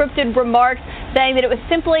very scripted remarks saying that it was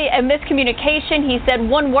simply a miscommunication. He said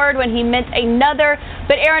one word when he meant another.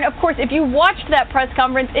 But, Aaron, of course, if you watched that press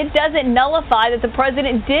conference, it doesn't nullify that the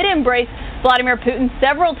president did embrace Vladimir Putin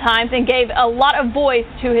several times and gave a lot of voice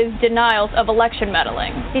to his denials of election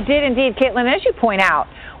meddling. He did indeed, Caitlin. As you point out,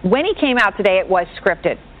 when he came out today, it was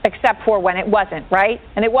scripted, except for when it wasn't, right?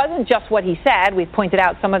 And it wasn't just what he said. We've pointed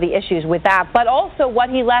out some of the issues with that, but also what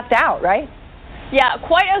he left out, right? Yeah,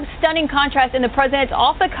 quite a stunning contrast in the president's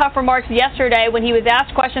off-the-cuff remarks yesterday when he was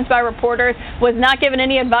asked questions by reporters, was not given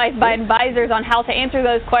any advice by advisors on how to answer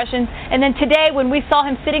those questions. And then today when we saw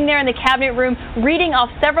him sitting there in the cabinet room reading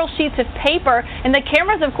off several sheets of paper, and the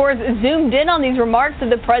cameras, of course, zoomed in on these remarks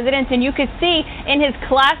of the president, and you could see in his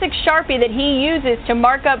classic Sharpie that he uses to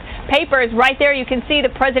mark up papers, right there you can see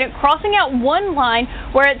the president crossing out one line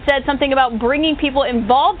where it said something about bringing people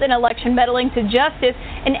involved in election meddling to justice,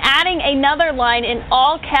 and adding another line in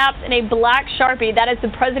all caps in a black Sharpie, that is the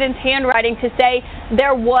president's handwriting, to say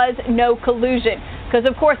there was no collusion. Because,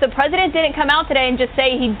 of course, the president didn't come out today and just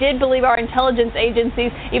say he did believe our intelligence agencies,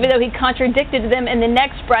 even though he contradicted them in the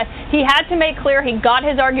next breath. He had to make clear, he got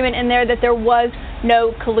his argument in there, that there was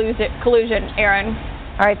no collusion, Aaron.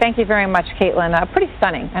 All right, thank you very much, Caitlin. Pretty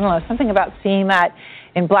stunning. I don't know, something about seeing that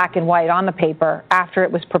in black and white on the paper after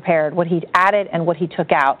it was prepared, what he added and what he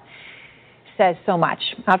took out, says so much.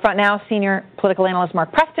 Out front now, senior political analyst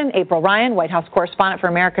Mark Preston, April Ryan, White House correspondent for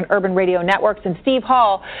American Urban Radio Networks, and Steve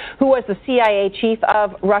Hall, who was the CIA chief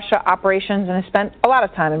of Russia operations and has spent a lot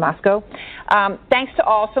of time in Moscow. Thanks to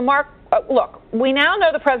all. So, Mark, look, we now know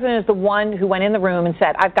the president is the one who went in the room and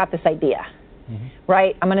said, I've got this idea,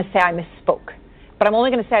 right? I'm going to say I misspoke. But I'm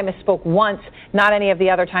only going to say I misspoke once, not any of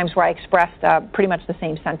the other times where I expressed pretty much the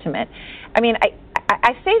same sentiment. I mean,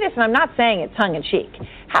 I say this, and I'm not saying it tongue-in-cheek.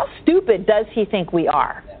 How stupid does he think we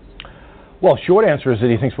are? Well, short answer is that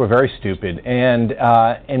he thinks we're very stupid. And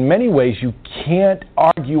in many ways, you can't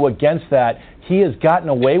argue against that. He has gotten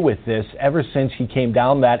away with this ever since he came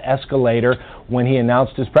down that escalator when he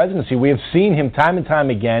announced his presidency. We have seen him time and time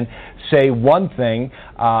again say one thing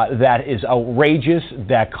that is outrageous,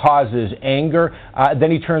 that causes anger,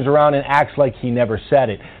 then he turns around and acts like he never said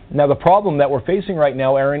it. Now, the problem that we're facing right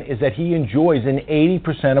now, Aaron, is that he enjoys an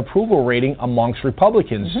 80% approval rating amongst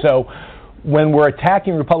Republicans. So when we're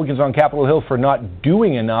attacking Republicans on Capitol Hill for not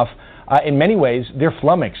doing enough, in many ways, they're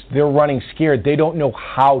flummoxed. They're running scared. They don't know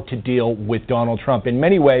how to deal with Donald Trump. In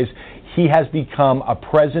many ways, he has become a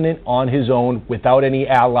president on his own without any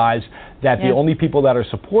allies, that the only people that are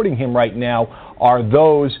supporting him right now are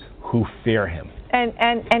those who fear him. And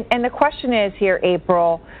the question is here,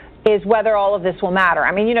 April, is whether all of this will matter.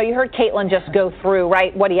 I mean, you know, you heard Caitlin just go through,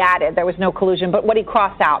 right, what he added. There was no collusion, but what he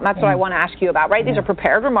crossed out, and that's what I want to ask you about, right? These are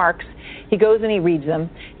prepared remarks. He goes and he reads them.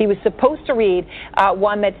 He was supposed to read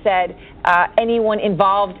one that said anyone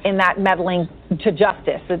involved in that meddling to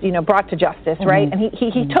justice, you know, brought to justice, right? And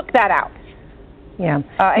he took that out. Yeah.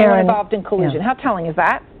 Anyone involved in collusion. Yeah. How telling is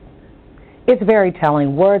that? It's very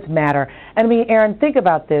telling. Words matter. And I mean, Aaron, think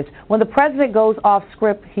about this. When the president goes off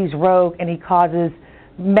script, he's rogue and he causes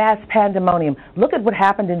mass pandemonium. Look at what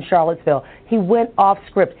happened in Charlottesville. He went off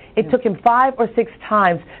script. It took him 5 or 6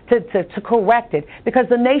 times to correct it because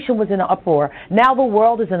the nation was in an uproar. Now the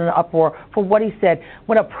world is in an uproar for what he said.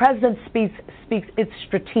 When a president speaks, it's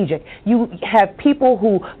strategic. You have people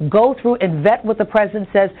who go through and vet what the president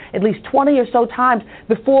says at least 20 or so times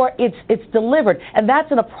before it's delivered. And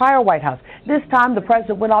that's in a prior White House. This time the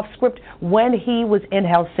president went off script when he was in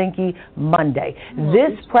Helsinki Monday.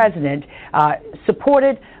 This president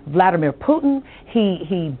supported Vladimir Putin.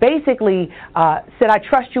 He basically said, I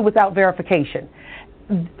trust you without verification.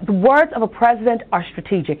 The words of a president are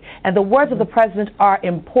strategic, and the words of the president are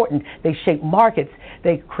important. They shape markets,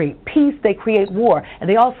 they create peace, they create war, and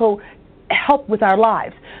they also help with our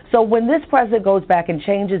lives. So when this president goes back and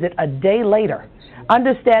changes it a day later,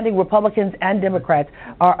 understanding Republicans and Democrats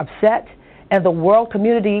are upset, and the world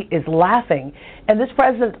community is laughing, and this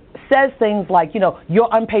president says things like, you know, you're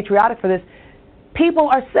unpatriotic for this. people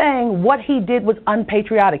are saying what he did was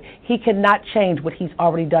unpatriotic. He cannot change what he's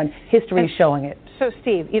already done. History is showing it. So,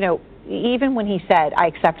 Steve, even when he said, I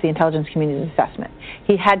accept the intelligence community's assessment,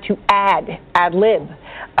 he had to ad lib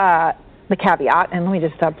the caveat, and let me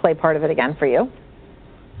just play part of it again for you.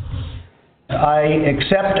 I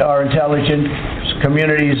accept our intelligence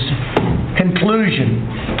community's conclusion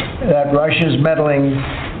that Russia's meddling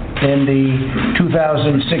in the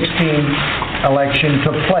 2016 election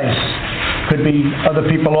took place. Could be other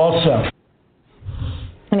people also.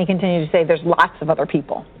 And he continued to say there's lots of other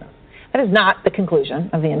people. That is not the conclusion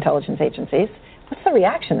of the intelligence agencies. What's the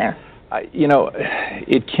reaction there?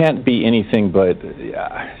 It can't be anything but,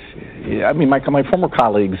 my former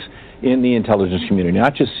colleagues in the intelligence community,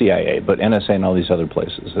 not just CIA, but NSA and all these other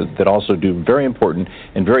places that also do very important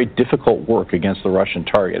and very difficult work against the Russian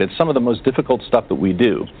target. It's some of the most difficult stuff that we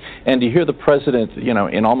do. And to hear the president,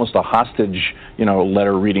 in almost a hostage,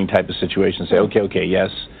 letter reading type of situation say, okay, yes,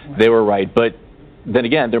 they were right, but then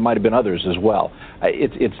again, there might have been others as well.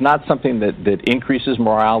 It's not something that increases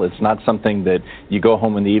morale. It's not something that you go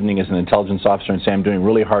home in the evening as an intelligence officer and say, I'm doing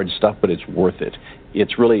really hard stuff, but it's worth it.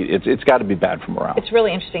 It's got to be bad for morale. It's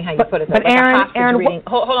really interesting how you put it. But like Aaron, reading.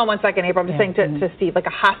 Hold on 1 second, April. I'm just saying to Steve, like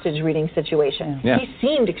a hostage reading situation. Yeah. He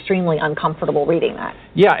seemed extremely uncomfortable reading that.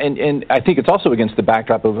 Yeah, and I think it's also against the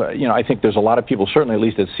backdrop of, I think there's a lot of people, certainly at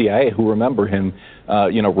least at CIA, who remember him,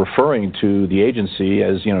 referring to the agency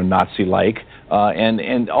as, Nazi-like.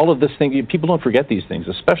 And all of this thing, people don't forget these things,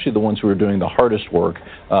 especially the ones who are doing the hardest work,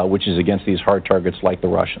 which is against these hard targets like the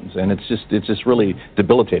Russians. And it's just really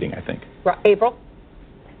debilitating, I think. April?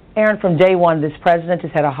 Aaron, from day one, this president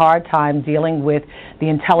has had a hard time dealing with the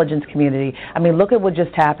intelligence community. Look at what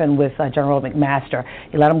just happened with General McMaster.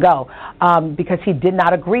 He let him go because he did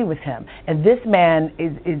not agree with him. And this man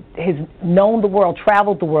has known the world,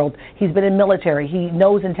 traveled the world. He's been in military. He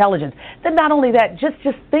knows intelligence. Then not only that, just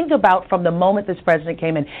think about from the moment this president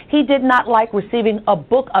came in, he did not like receiving a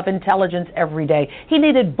book of intelligence every day. He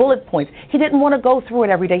needed bullet points. He didn't want to go through it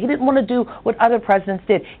every day. He didn't want to do what other presidents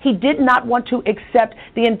did. He did not want to accept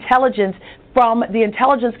the intelligence from the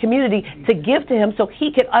intelligence community to give to him so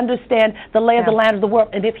he could understand the lay of the land of the world.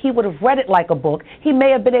 And if he would have read it like a book, he may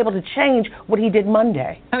have been able to change what he did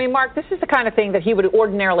Monday. Mark, this is the kind of thing that he would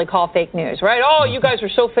ordinarily call fake news, right? Oh, you guys are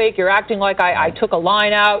so fake. You're acting like I took a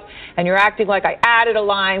line out, and you're acting like I added a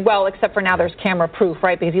line. Well, except for now there's camera proof,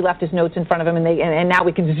 right? Because he left his notes in front of him, and now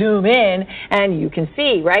we can zoom in, and you can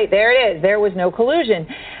see, right? There it is. There was no collusion.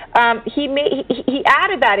 He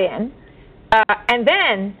added that in, and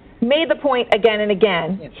then made the point again and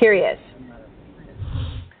again. Here he is.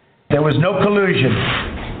 There was no collusion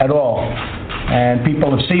at all. And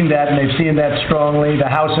people have seen that, and they've seen that strongly. The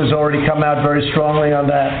House has already come out very strongly on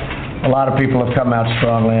that. A lot of people have come out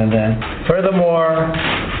strongly on that. Furthermore,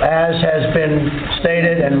 as has been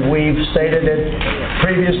stated, and we've stated it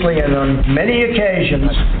previously and on many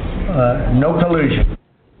occasions, no collusion.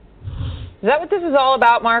 Is that what this is all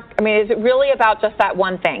about, Mark? Is it really about just that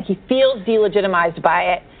one thing? He feels delegitimized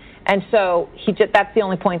by it. And so that's the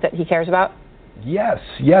only point that he cares about? Yes.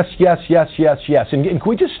 And can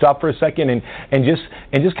we just stop for a second and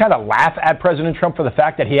just kind of laugh at President Trump for the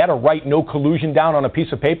fact that he had to write no collusion down on a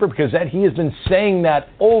piece of paper, because he has been saying that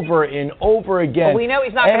over and over again. Well, we know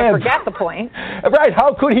he's not going to forget the point. Right.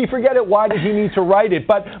 How could he forget it? Why did he need to write it?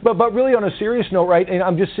 But really, on a serious note, right, and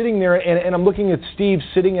I'm just sitting there and I'm looking at Steve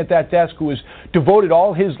sitting at that desk, who has devoted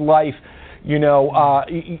all his life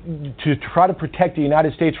to try to protect the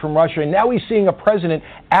United States from Russia. And now he's seeing a president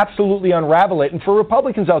absolutely unravel it. And for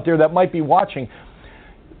Republicans out there that might be watching,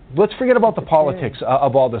 let's forget about the politics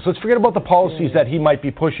of all this. Let's forget about the policies that he might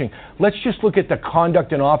be pushing. Let's just look at the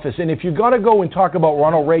conduct in office. And if you're going to go and talk about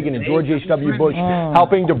Ronald Reagan and George H.W. Bush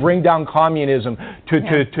helping to bring down communism,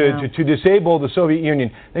 to disable the Soviet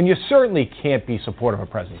Union, then you certainly can't be supportive of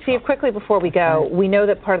President Trump. Steve, quickly before we go, we know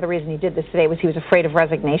that part of the reason he did this today was he was afraid of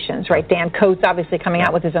resignations, right? Dan Coates obviously coming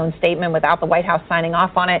out with his own statement without the White House signing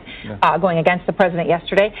off on it, going against the president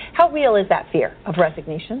yesterday. How real is that fear of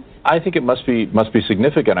resignations? I think it must be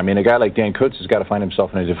significant. A guy like Dan Coates has got to find himself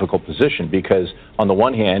in a difficult position, because on the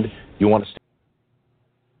one hand, you want to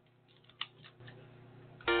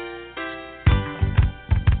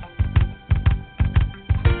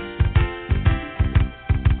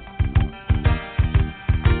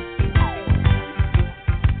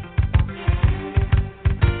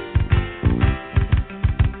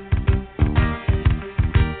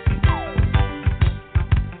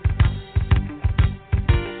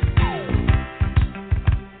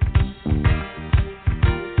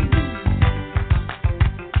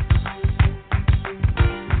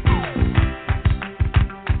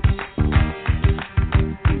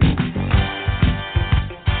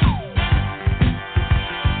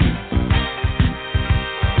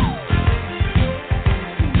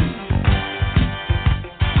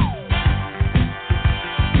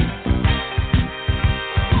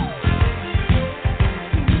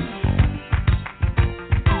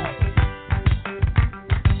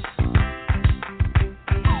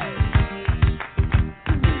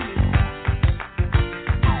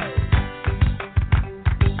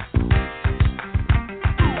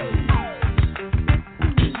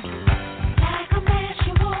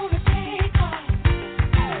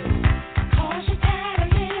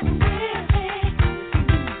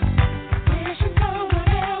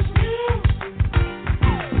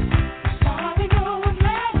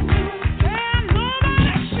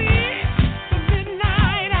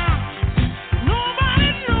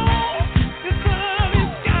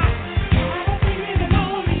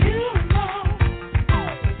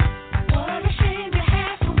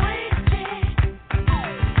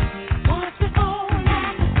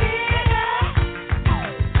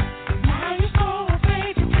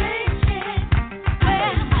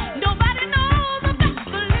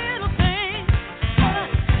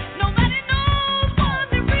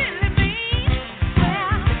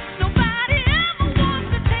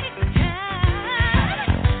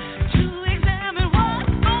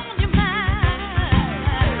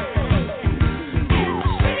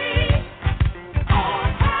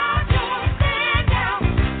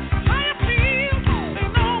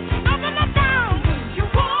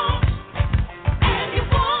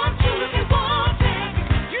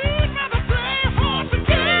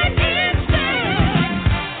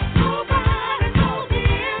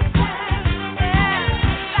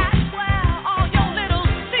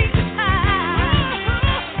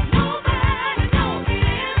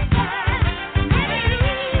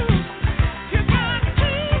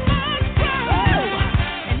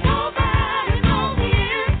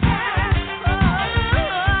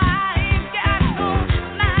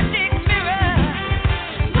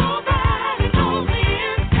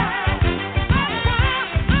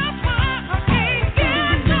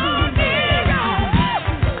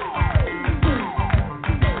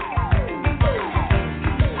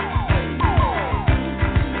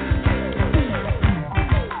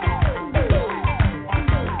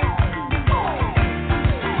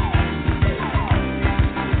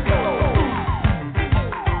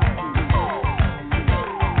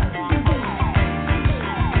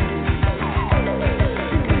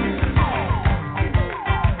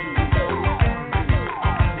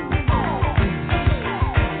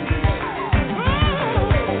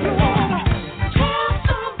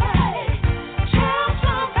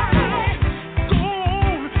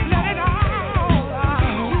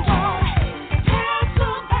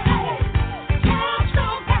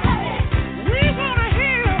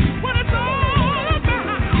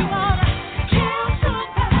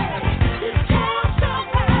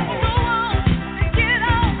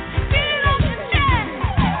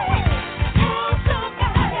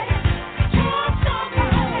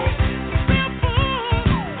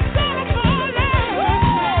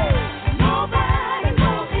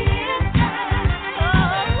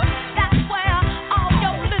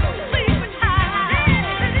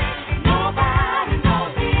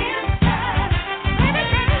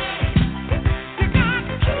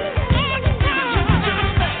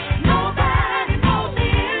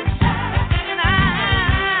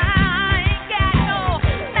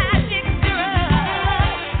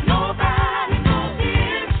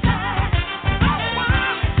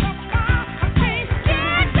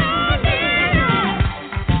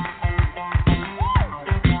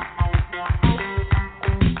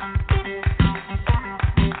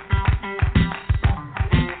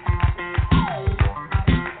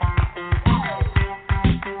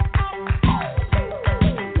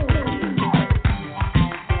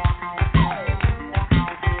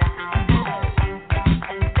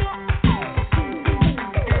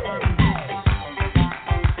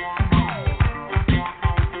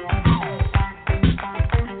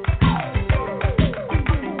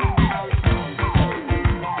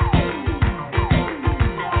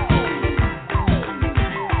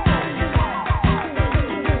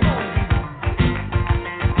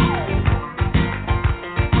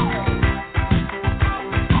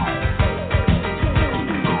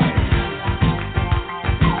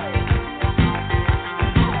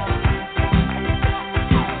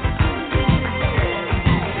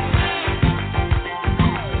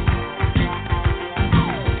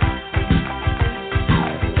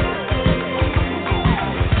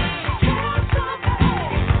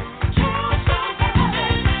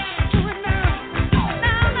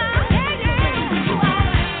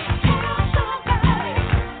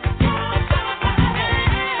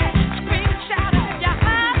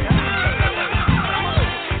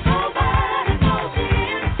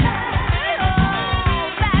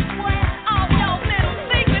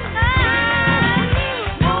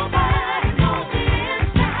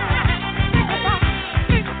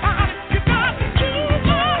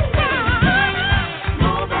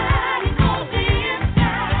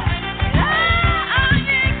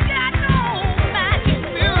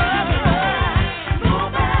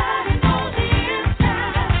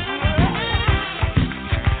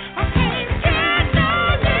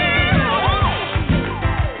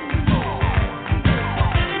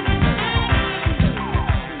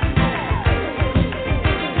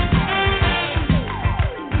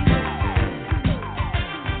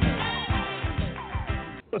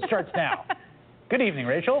It starts now. Good evening,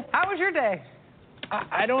 Rachel. How was your day?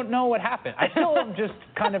 I don't know what happened. I still am just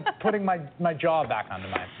kind of putting my jaw back onto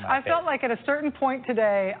my I face. felt like at a certain point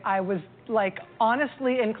today, I was like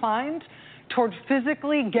honestly inclined towards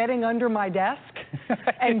physically getting under my desk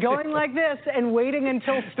and going like this and waiting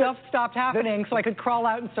until stuff stopped happening so I could crawl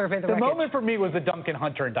out and survey the wreckage. The moment for me was the Duncan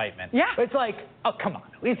Hunter indictment. Yeah. It's like, oh, come on.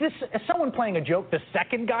 Is someone playing a joke? The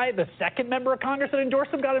second member of Congress that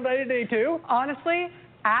endorsed him got indicted today too? Honestly,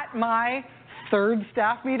 at my third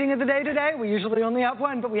staff meeting of the day today, we usually only have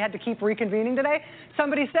one, but we had to keep reconvening today,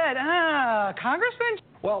 somebody said, Congressman?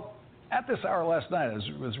 Well, at this hour last night, as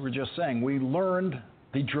we were just saying, we learned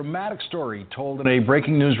the dramatic story told in a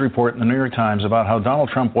breaking news report in the New York Times about how Donald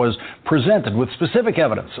Trump was presented with specific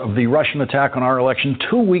evidence of the Russian attack on our election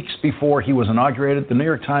 2 weeks before he was inaugurated. The New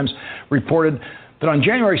York Times reported that on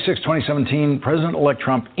January 6, 2017, President-elect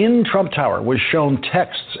Trump in Trump Tower was shown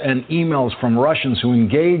texts and emails from Russians who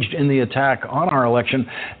engaged in the attack on our election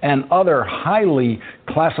and other highly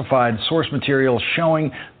classified source material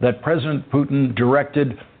showing that President Putin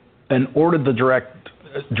directly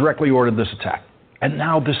ordered this attack. And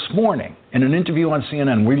now this morning, in an interview on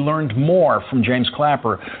CNN, we learned more from James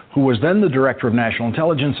Clapper, who was then the Director of National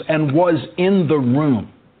Intelligence and was in the room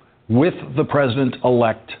with the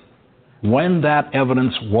President-elect when that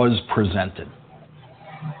evidence was presented.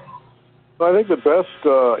 I think the best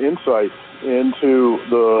insight into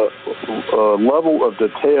the level of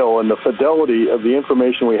detail and the fidelity of the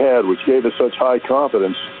information we had, which gave us such high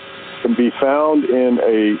confidence, can be found in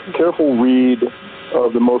a careful read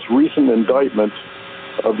of the most recent indictment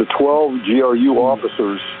of the 12 GRU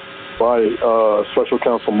officers by Special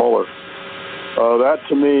Counsel Mueller. That,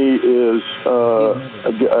 to me, is,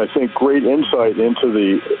 I think, great insight into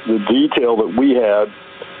the detail that we had,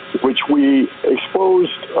 which we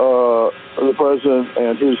exposed the President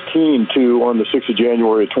and his team to on the 6th of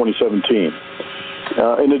January of 2017.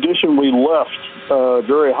 In addition, we left a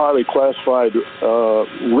very highly classified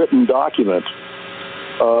written document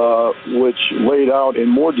which laid out in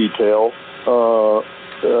more detail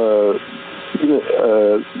the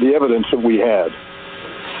evidence that we had.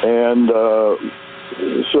 And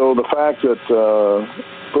so the fact that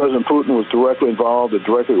President Putin was directly involved, that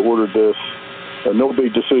directly ordered this, no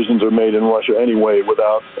big decisions are made in Russia anyway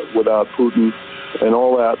without Putin, and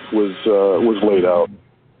all that was laid out.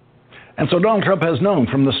 And so Donald Trump has known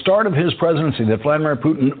from the start of his presidency that Vladimir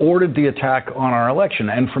Putin ordered the attack on our election.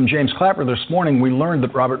 And from James Clapper this morning, we learned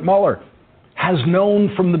that Robert Mueller has known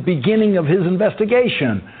from the beginning of his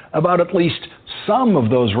investigation about at least some of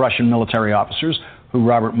those Russian military officers who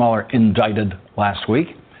Robert Mueller indicted last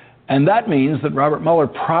week. And that means that Robert Mueller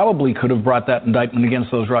probably could have brought that indictment against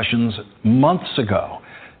those Russians months ago.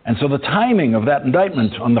 And so the timing of that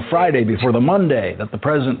indictment on the Friday before the Monday that the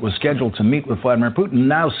president was scheduled to meet with Vladimir Putin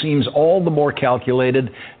now seems all the more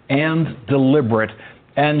calculated and deliberate,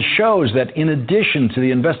 and shows that in addition to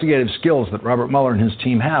the investigative skills that Robert Mueller and his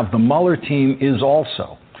team have, the Mueller team is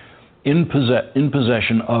also in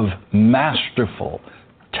possession of masterful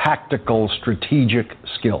tactical, strategic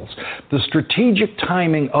skills. The strategic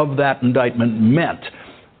timing of that indictment meant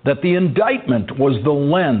that the indictment was the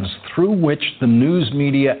lens through which the news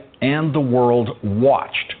media and the world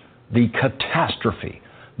watched the catastrophe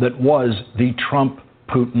that was the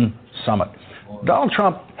Trump-Putin summit. Donald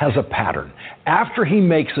Trump has a pattern. After he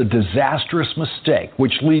makes a disastrous mistake,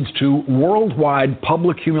 which leads to worldwide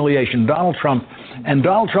public humiliation, Donald Trump, and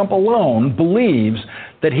Donald Trump alone, believes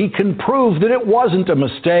that he can prove that it wasn't a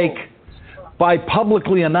mistake by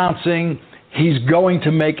publicly announcing he's going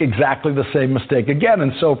to make exactly the same mistake again.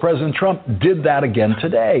 And so President Trump did that again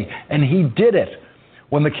today. And he did it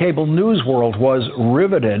when the cable news world was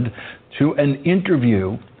riveted to an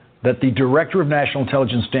interview that the Director of National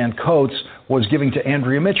Intelligence, Dan Coats, was giving to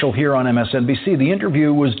Andrea Mitchell here on MSNBC. The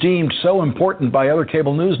interview was deemed so important by other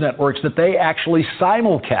cable news networks that they actually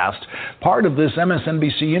simulcast part of this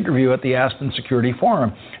MSNBC interview at the Aspen Security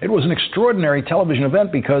Forum. It was an extraordinary television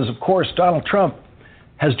event because, of course, Donald Trump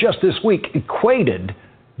has just this week equated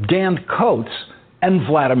Dan Coats and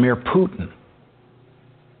Vladimir Putin.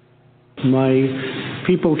 My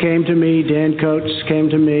people came to me, Dan Coats came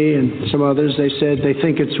to me, and some others. They said they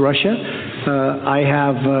think it's Russia. I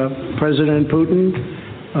have President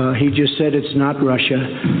Putin. He just said it's not Russia.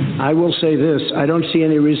 I will say this. I don't see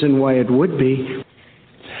any reason why it would be.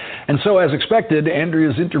 And so, as expected,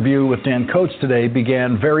 Andrea's interview with Dan Coats today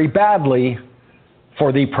began very badly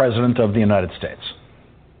for the President of the United States.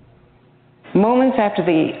 Moments after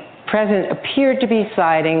the President appeared to be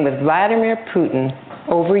siding with Vladimir Putin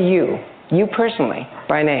over you personally,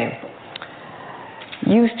 by name,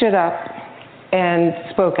 you stood up and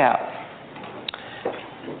spoke out.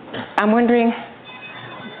 I'm wondering,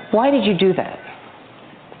 why did you do that?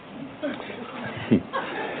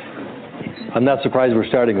 I'm not surprised we're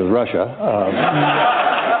starting with Russia.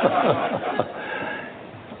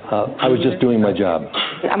 I was just doing my job.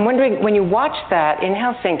 I'm wondering, when you watched that in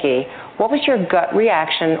Helsinki, what was your gut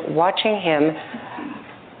reaction watching him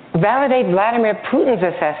validate Vladimir Putin's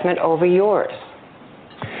assessment over yours?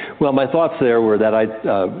 Well, my thoughts there were that I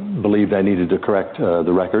believed I needed to correct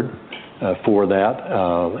the record for that,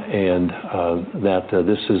 and that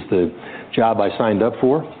this is the job I signed up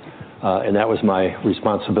for, and that was my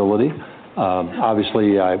responsibility.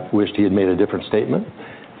 Obviously, I wished he had made a different statement,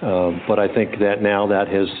 but I think that now that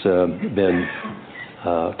has been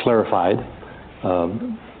clarified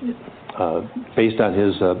based on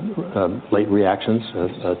his late reactions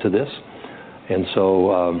to this. And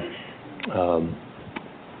so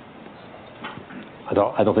I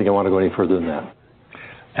don't think I want to go any further than that.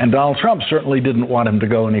 And Donald Trump certainly didn't want him to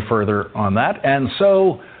go any further on that. And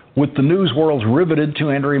so, with the news world riveted to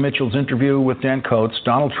Andrea Mitchell's interview with Dan Coats,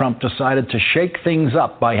 Donald Trump decided to shake things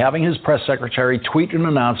up by having his press secretary tweet an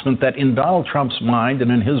announcement that in Donald Trump's mind, and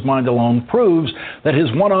in his mind alone, proves that his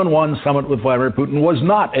one-on-one summit with Vladimir Putin was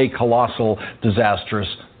not a colossal, disastrous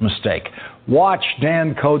mistake. Watch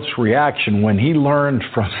Dan Coats' reaction when he learned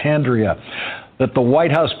from Andrea that the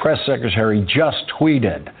White House press secretary just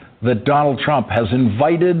tweeted that Donald Trump has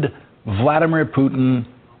invited Vladimir Putin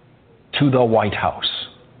to the White House.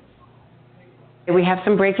 We have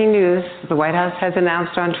some breaking news. The White House has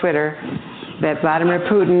announced on Twitter that Vladimir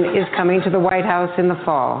Putin is coming to the White House in the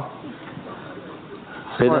fall.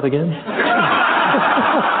 Say that again?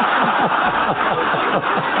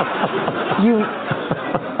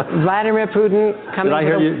 Vladimir Putin coming Did I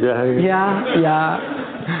hear you? Did I hear you? Yeah.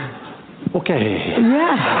 Okay.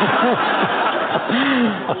 Yeah.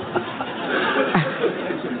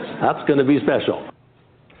 That's going to be special.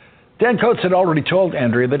 Dan Coats had already told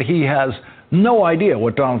Andrea that he has no idea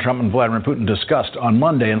what Donald Trump and Vladimir Putin discussed on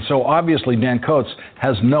Monday, and so obviously Dan Coats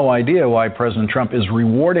has no idea why President Trump is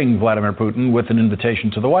rewarding Vladimir Putin with an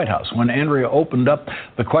invitation to the White House. When Andrea opened up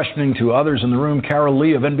the questioning to others in the room, Carol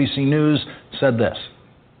Lee of NBC News said this.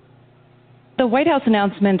 The White House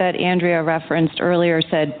announcement that Andrea referenced earlier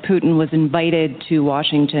said Putin was invited to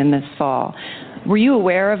Washington this fall. Were you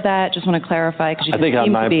aware of that? Just want to clarify. I think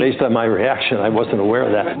based on my reaction, I wasn't aware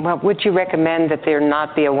of that. Well, would you recommend that there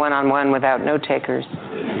not be a one-on-one without note takers?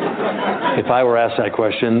 If I were asked that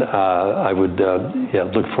question, I would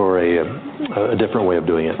look for a different way of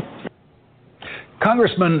doing it.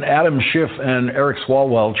 Congressman Adam Schiff and Eric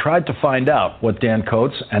Swalwell tried to find out what Dan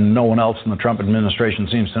Coats and no one else in the Trump administration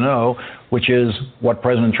seems to know, which is what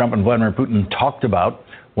President Trump and Vladimir Putin talked about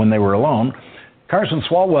when they were alone. Congressman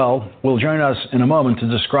Swalwell will join us in a moment to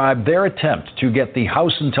describe their attempt to get the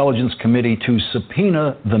House Intelligence Committee to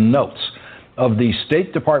subpoena the notes of the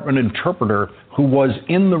State Department interpreter who was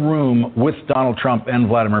in the room with Donald Trump and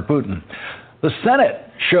Vladimir Putin. The Senate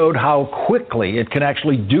showed how quickly it can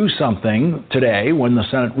actually do something today when the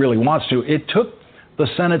Senate really wants to. It took the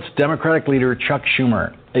Senate's Democratic leader, Chuck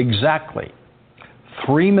Schumer, exactly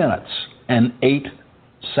 3 minutes and 8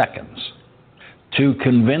 seconds to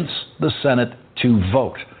convince the Senate to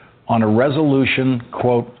vote on a resolution,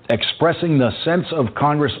 quote, expressing the sense of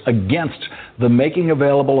Congress against the making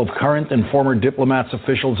available of current and former diplomats,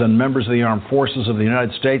 officials, and members of the armed forces of the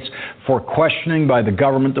United States for questioning by the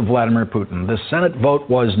government of Vladimir Putin. The Senate vote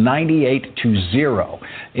was 98-0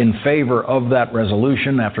 in favor of that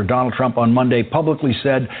resolution after Donald Trump on Monday publicly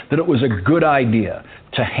said that it was a good idea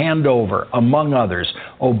to hand over, among others,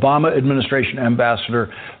 Obama administration ambassador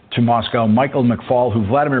to Moscow, Michael McFaul, who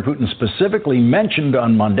Vladimir Putin specifically mentioned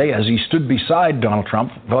on Monday as he stood beside Donald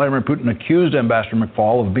Trump. Vladimir Putin accused Ambassador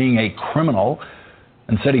McFaul of being a criminal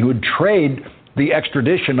and said he would trade the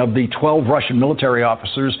extradition of the 12 Russian military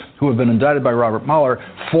officers who have been indicted by Robert Mueller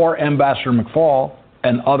for Ambassador McFaul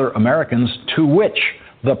and other Americans, to which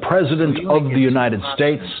the President of the United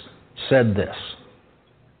States said this.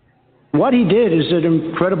 What he did is an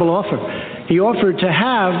incredible offer. He offered to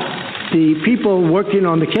have the people working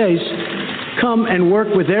on the case come and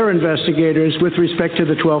work with their investigators with respect to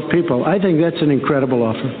the 12 people. I think that's an incredible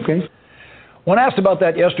offer, okay? When asked about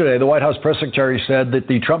that yesterday, the White House press secretary said that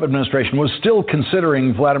the Trump administration was still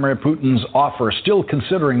considering Vladimir Putin's offer, still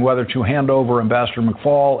considering whether to hand over Ambassador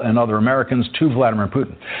McFaul and other Americans to Vladimir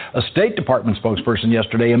Putin. A State Department spokesperson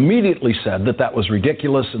yesterday immediately said that that was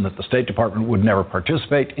ridiculous and that the State Department would never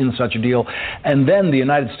participate in such a deal. And then the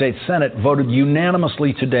United States Senate voted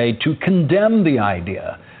unanimously today to condemn the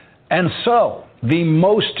idea. And so the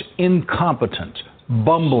most incompetent,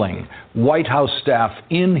 bumbling White House staff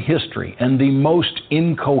in history and the most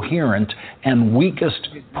incoherent and weakest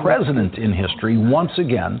president in history once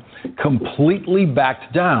again completely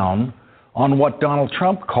backed down on what Donald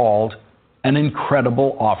Trump called an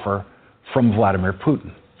incredible offer from Vladimir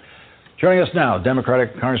Putin. Joining us now,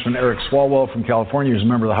 Democratic Congressman Eric Swalwell from California, who's a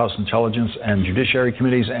member of the House Intelligence and Judiciary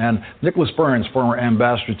Committees, and Nicholas Burns, former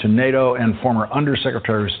ambassador to NATO and former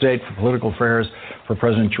Undersecretary of State for Political Affairs for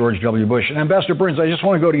President George W. Bush. And Ambassador Burns, I just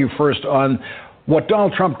want to go to you first on what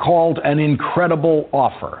Donald Trump called an incredible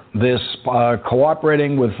offer, this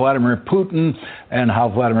cooperating with Vladimir Putin and how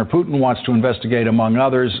Vladimir Putin wants to investigate, among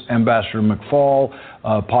others, Ambassador McFaul,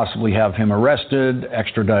 possibly have him arrested,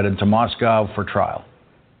 extradited to Moscow for trial.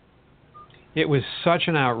 It was such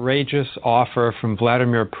an outrageous offer from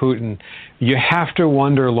Vladimir Putin. You have to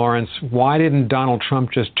wonder, Lawrence, why didn't Donald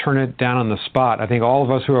Trump just turn it down on the spot? I think all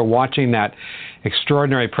of us who are watching that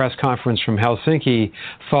extraordinary press conference from Helsinki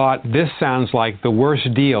thought this sounds like the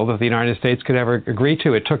worst deal that the United States could ever agree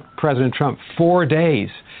to. It took President Trump 4 days.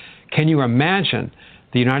 Can you imagine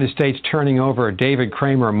the United States turning over David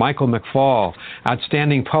Kramer, Michael McFaul,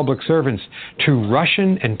 outstanding public servants, to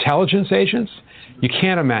Russian intelligence agents? You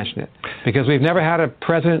can't imagine it, because we've never had a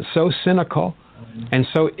president so cynical and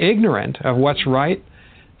so ignorant of what's right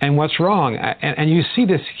and what's wrong. And you see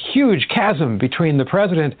this huge chasm between the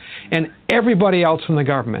president and everybody else in the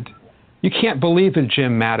government. You can't believe that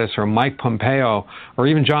Jim Mattis or Mike Pompeo or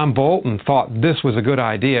even John Bolton thought this was a good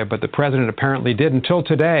idea, but the president apparently did until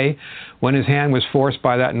today, when his hand was forced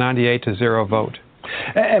by that 98-0 vote.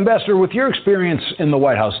 Ambassador, with your experience in the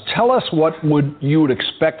White House, tell us what you would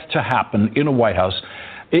expect to happen in a White House.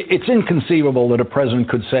 It's inconceivable that a president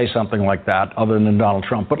could say something like that other than Donald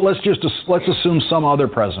Trump. But let's assume some other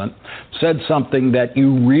president said something that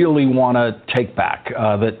you really want to take back,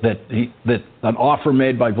 that an offer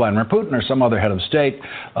made by Vladimir Putin or some other head of state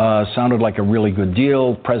sounded like a really good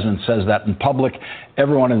deal. The president says that in public.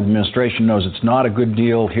 Everyone in the administration knows it's not a good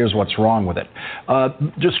deal. Here's what's wrong with it.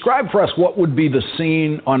 Describe for us what would be the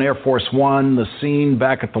scene on Air Force One, the scene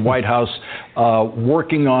back at the White House,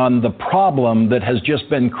 working on the problem that has just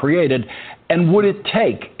been created. And would it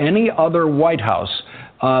take any other White House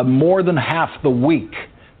more than half the week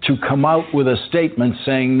to come out with a statement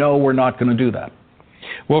saying, no, we're not going to do that?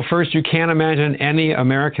 Well, first, you can't imagine any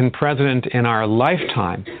American president in our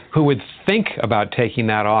lifetime who would think about taking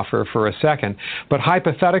that offer for a second. But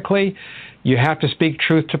hypothetically, you have to speak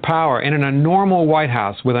truth to power. And in a normal White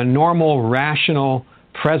House with a normal, rational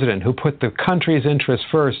president who put the country's interests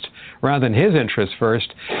first rather than his interests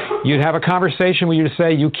first, you'd have a conversation where you'd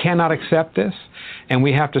say, you cannot accept this, and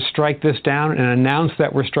we have to strike this down and announce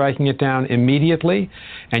that we're striking it down immediately.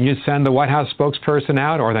 And you'd send the White House spokesperson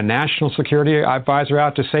out or the national security advisor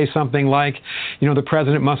out to say something like, you know, the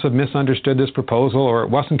president must have misunderstood this proposal, or it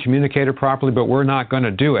wasn't communicated properly, but we're not going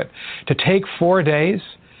to do it. To take 4 days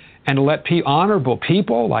and to let honorable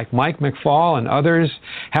people like Mike McFaul and others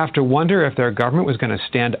have to wonder if their government was going to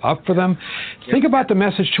stand up for them. Think about the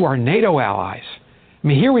message to our NATO allies. I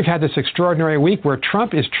mean, here we've had this extraordinary week where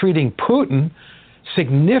Trump is treating Putin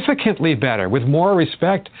significantly better, with more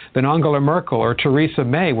respect than Angela Merkel or Theresa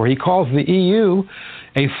May, where he calls the EU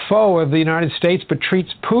a foe of the United States but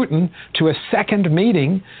treats Putin to a second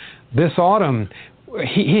meeting this autumn.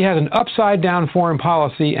 He has an upside-down foreign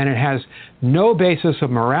policy, and it has no basis of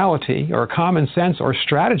morality or common sense or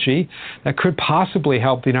strategy that could possibly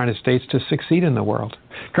help the United States to succeed in the world.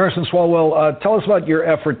 Congressman Swalwell, tell us about your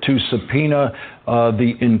effort to subpoena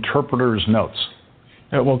the interpreter's notes.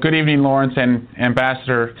 Well, good evening, Lawrence and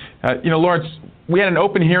Ambassador. Lawrence, we had an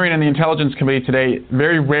open hearing in the Intelligence Committee today.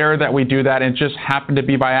 Very rare that we do that, and it just happened to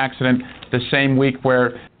be by accident the same week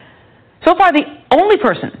where... So far, the only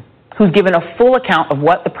person who's given a full account of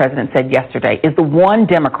what the president said yesterday is the one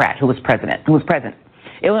Democrat who was present,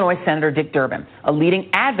 Illinois Senator Dick Durbin, a leading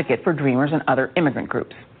advocate for Dreamers and other immigrant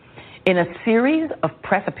groups. In a series of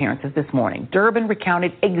press appearances this morning, Durbin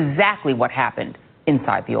recounted exactly what happened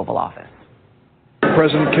inside the Oval Office. The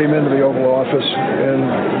president came into the Oval Office,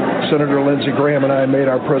 and Senator Lindsey Graham and I made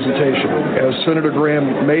our presentation. As Senator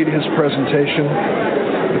Graham made his presentation,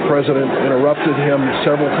 the president interrupted him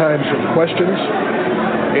several times with questions,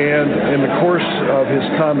 and in the course of his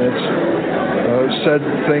comments said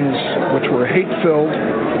things which were hate-filled,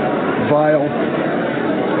 vile,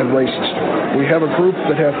 and racist. We have a group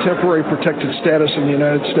that have temporary protected status in the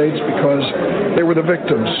United States because they were the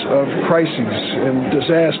victims of crises and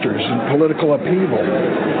disasters and political upheaval.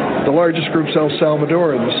 The largest group's El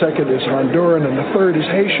Salvadoran, the second is Honduran, and the third is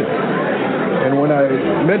Haitian. And when I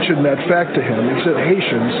mentioned that fact to him, he said,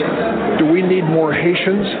 Haitians, do we need more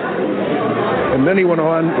Haitians? And then he went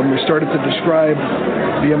on when we started to describe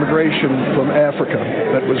the immigration from Africa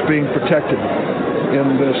that was being protected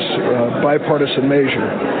in this bipartisan measure.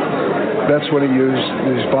 That's when he used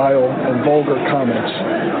these vile and vulgar comments,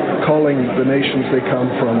 calling the nations they come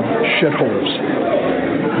from shitholes.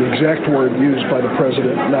 The exact word used by the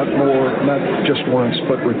president, not just once,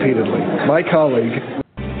 but repeatedly. My colleague.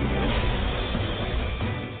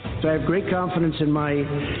 I have great confidence in my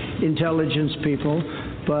intelligence people,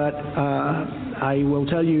 but I will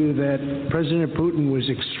tell you that President Putin was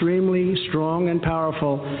extremely strong and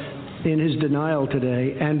powerful in his denial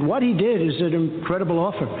today. And what he did is an incredible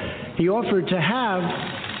offer. He offered to have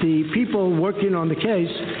the people working on the case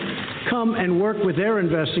come and work with their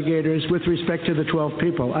investigators with respect to the 12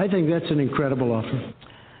 people. I think that's an incredible offer.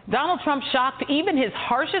 Donald Trump shocked even his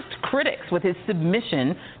harshest critics with his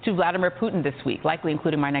submission to Vladimir Putin this week, likely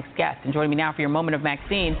including my next guest. And joining me now for your moment of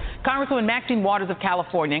Maxine, Congresswoman Maxine Waters of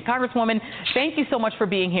California. And Congresswoman, thank you so much for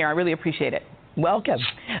being here. I really appreciate it. Welcome.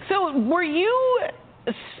 So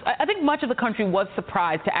I think much of the country was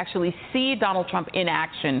surprised to actually see Donald Trump in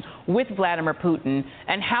action with Vladimir Putin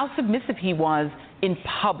and how submissive he was in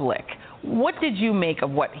public. What did you make of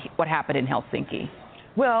what happened in Helsinki?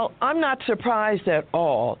 Well, I'm not surprised at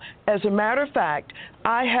all. As a matter of fact,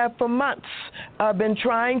 I have for months been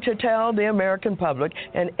trying to tell the American public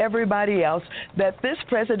and everybody else that this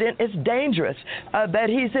president is dangerous, that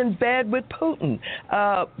he's in bed with Putin.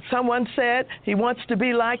 Someone said he wants to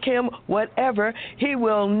be like him, whatever. He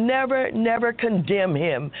will never condemn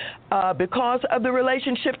him because of the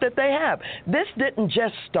relationship that they have. This didn't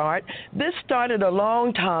just start. This started a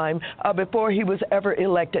long time before he was ever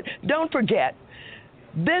elected. Don't forget,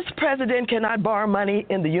 this president cannot borrow money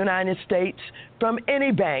in the United States from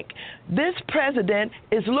any bank. This president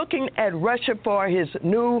is looking at Russia for his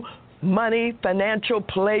new money financial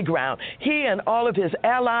playground. He and all of his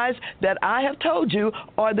allies that I have told you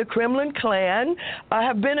are the Kremlin clan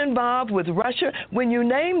have been involved with Russia. When you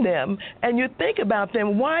name them and you think about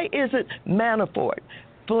them, why is it Manafort,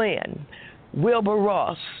 Flynn, Wilbur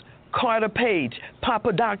Ross, Carter Page,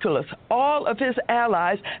 Papadopoulos, all of his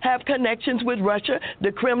allies have connections with Russia,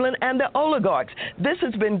 the Kremlin, and the oligarchs. This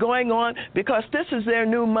has been going on because this is their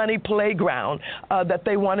new money playground that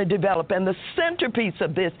they want to develop. And the centerpiece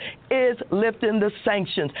of this is lifting the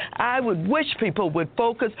sanctions. I would wish people would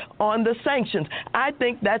focus on the sanctions. I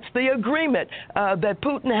think that's the agreement that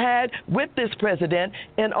Putin had with this president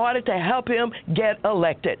in order to help him get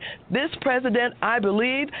elected. This president, I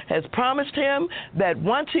believe, has promised him that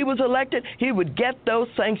once he was elected, he would get those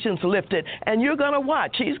sanctions lifted. And you're going to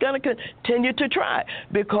watch. He's going to continue to try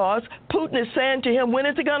because Putin is saying to him, when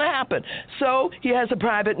is it going to happen? So he has a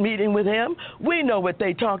private meeting with him. We know what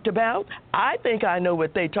they talked about. I think I know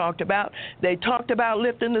what they talked about. They talked about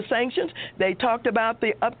lifting the sanctions. They talked about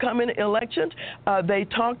the upcoming elections. They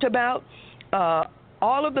talked about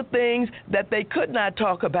all of the things that they could not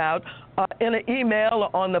talk about in an email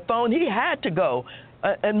or on the phone. He had to go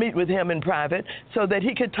and meet with him in private so that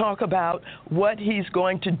he could talk about what he's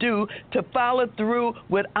going to do to follow through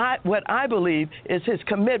what I believe is his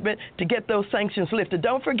commitment to get those sanctions lifted.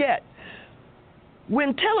 Don't forget,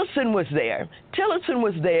 when Tillerson was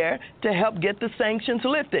there to help get the sanctions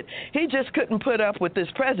lifted. He just couldn't put up with this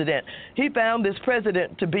president. He found this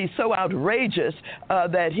president to be so outrageous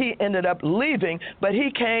that he ended up leaving, but he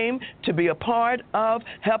came to be a part of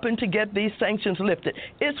helping to get these sanctions lifted.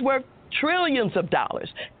 It's worth trillions of dollars.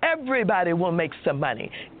 Everybody will make some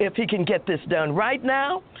money if he can get this done. Right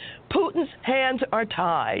now, Putin's hands are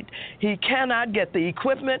tied. He cannot get the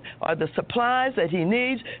equipment or the supplies that he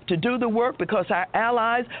needs to do the work because our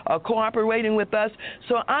allies are cooperating with us.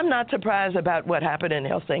 So I'm not surprised about what happened in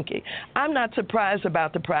Helsinki. I'm not surprised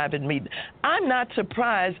about the private meeting. I'm not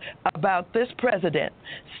surprised about this president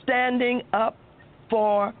standing up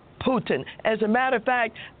for Putin. As a matter of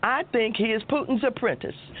fact, I think he is Putin's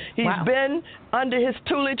apprentice. He's been under his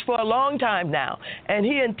tutelage for a long time now, and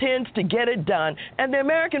he intends to get it done. And the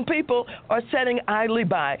American people are sitting idly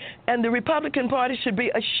by. And the Republican Party should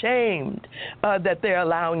be ashamed that they're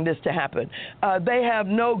allowing this to happen. They have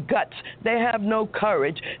no guts. They have no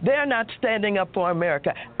courage. They're not standing up for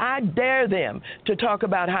America. I dare them to talk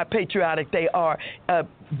about how patriotic they are,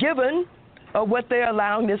 given what they're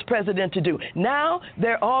allowing this president to do. Now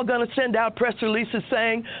they're all going to send out press releases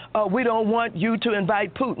saying, we don't want you to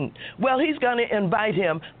invite Putin. Well, he's going to invite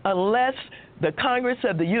him unless the Congress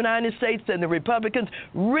of the United States and the Republicans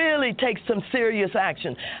really take some serious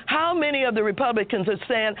action. How many of the Republicans are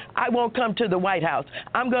saying, I won't come to the White House,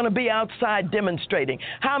 I'm going to be outside demonstrating?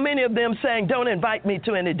 How many of them saying, don't invite me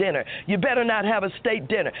to any dinner, you better not have a state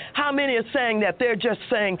dinner? How many are saying that they're just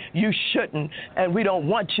saying you shouldn't and we don't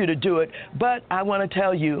want you to do it? But I want to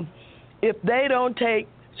tell you, if they don't take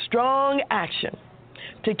strong action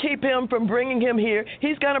to keep him from bringing him here,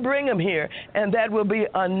 he's going to bring him here, and that will be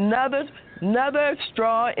another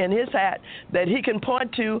straw in his hat that he can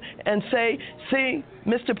point to and say, see,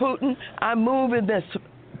 Mr. Putin, I'm moving this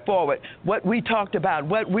forward, what we talked about,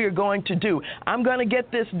 what we're going to do. I'm going to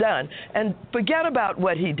get this done. And forget about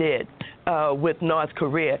what he did with North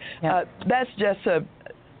Korea. That's just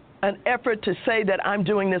an effort to say that I'm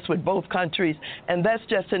doing this with both countries, and that's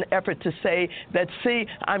just an effort to say that, see,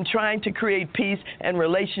 I'm trying to create peace and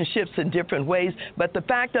relationships in different ways, but the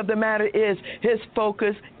fact of the matter is his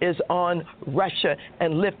focus is on Russia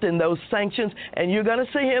and lifting those sanctions, and you're going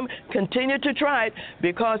to see him continue to try it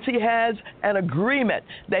because he has an agreement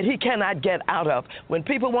that he cannot get out of. When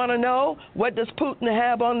people want to know what does Putin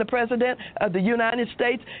have on the President of the United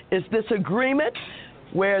States, is this agreement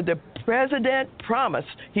where the president promised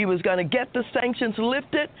he was going to get the sanctions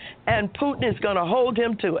lifted, and Putin is going to hold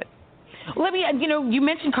him to it. Let me, you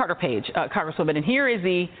mentioned Carter Page, Congresswoman, and here is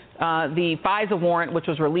the FISA warrant, which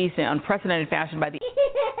was released in unprecedented fashion by the.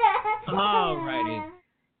 All righty.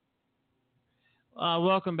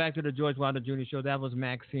 Welcome back to the George Wilder Jr. Show. That was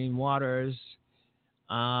Maxine Waters.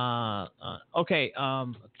 Okay,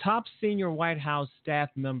 top senior White House staff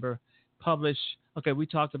member published. Okay, we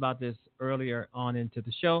talked about this earlier on into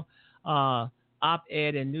the show.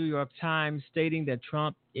 Op-ed in New York Times stating that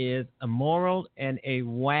Trump is immoral and a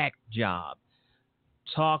whack job.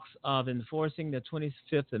 Talks of enforcing the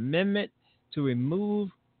 25th Amendment to remove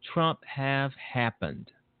Trump have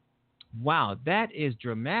happened. Wow, that is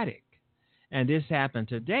dramatic. And this happened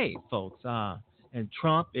today, folks. And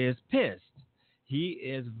Trump is pissed. He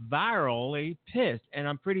is virally pissed. And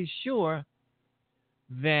I'm pretty sure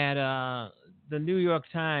that the New York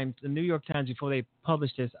Times, before they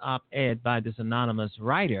published this op-ed by this anonymous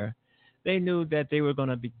writer, they knew that they were going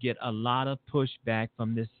to get a lot of pushback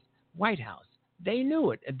from this White House. They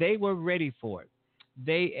knew it. They were ready for it.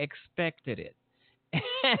 They expected it.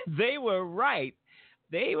 And they were right.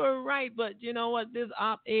 They were right. But you know what? This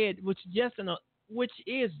op-ed, which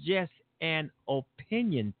is just an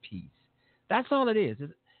opinion piece. That's all it is.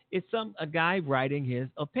 It's a guy writing his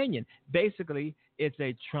opinion. Basically, it's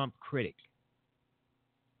a Trump critic.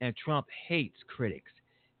 And Trump hates critics.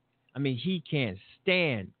 I mean, he can't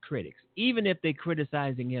stand critics, even if they're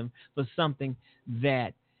criticizing him for something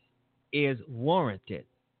that is warranted.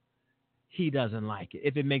 He doesn't like it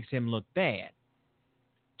if it makes him look bad.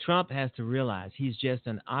 Trump has to realize he's just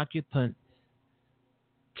an occupant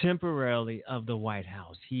temporarily of the White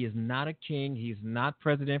House. He is not a king. He's not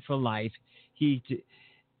president for life.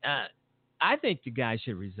 I think the guy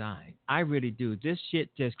should resign. I really do. This shit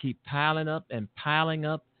just keep piling up and piling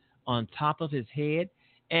up on top of his head,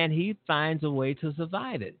 and he finds a way to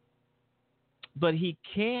survive it. But he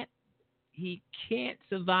can't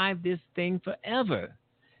survive this thing forever.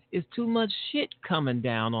 It's too much shit coming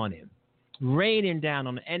down on him, raining down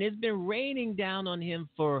on him. And it's been raining down on him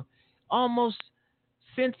for almost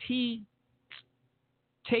since he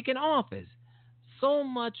taken office. So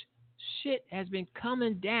much shit has been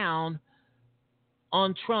coming down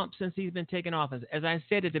on Trump since he's been taken office. As I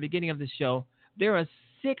said at the beginning of the show, there are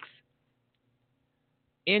 6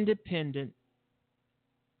 independent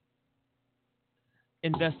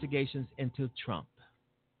investigations into Trump.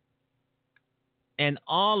 And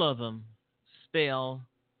all of them spell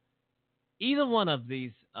either one of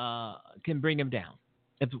these can bring him down.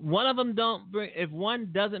 If one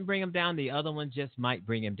doesn't bring him down, the other one just might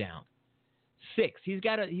bring him down. 6. He's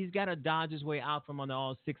got to dodge his way out from under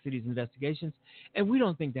all 6 of these investigations, and we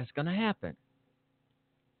don't think that's going to happen.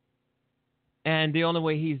 And the only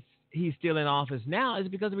way he's still in office now is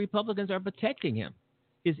because the Republicans are protecting him.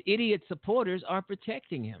 His idiot supporters are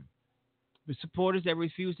protecting him. The supporters that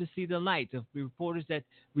refuse to see the light, the reporters that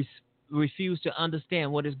refuse to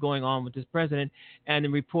understand what is going on with this president, and the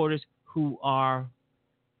reporters who are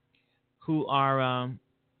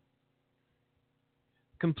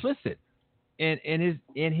complicit in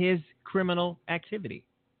his criminal activity.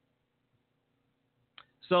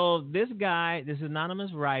 So this guy, this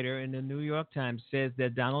anonymous writer in the New York Times, says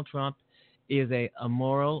that Donald Trump is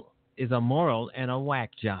immoral and a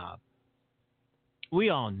whack job. We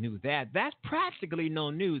all knew that. That's practically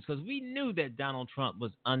no news because we knew that Donald Trump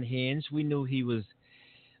was unhinged. We knew he was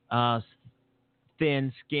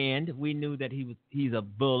thin-skinned. We knew that he's a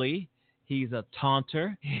bully. He's a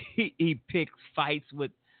taunter. He picks fights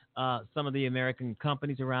with some of the American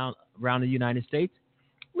companies around the United States.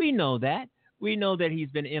 We know that. We know that he's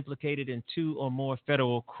been implicated in 2 or more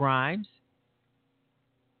federal crimes.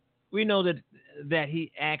 We know that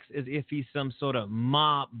he acts as if he's some sort of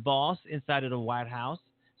mob boss inside of the White House,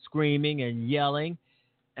 screaming and yelling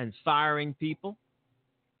and firing people,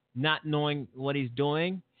 not knowing what he's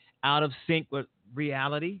doing, out of sync with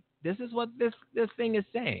reality. This is what this thing is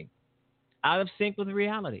saying. Out of sync with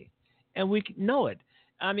reality. And we know it.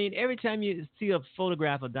 I mean, every time you see a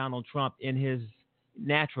photograph of Donald Trump in his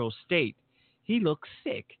natural state, he looks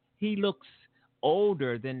sick. He looks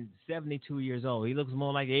older than 72 years old. He looks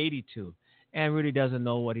more like 82 and really doesn't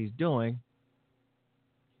know what he's doing.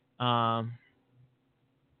 And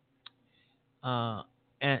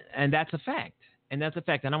that's a fact. And that's a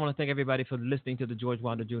fact. And I want to thank everybody for listening to the George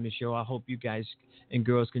Wilder Jr. Show. I hope you guys and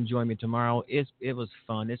girls can join me tomorrow. It was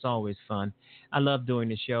fun. It's always fun. I love doing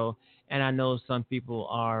the show. And I know some people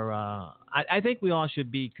are, I think we all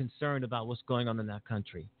should be concerned about what's going on in our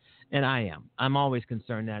country. And I am. I'm always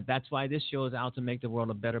concerned that. That's why this show is out to make the world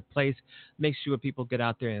a better place. Make sure people get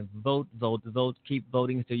out there and vote. Keep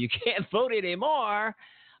voting until you can't vote anymore.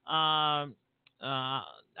 I'm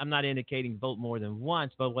not indicating vote more than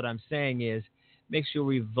once, but what I'm saying is make sure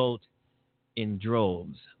we vote in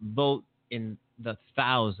droves. Vote in the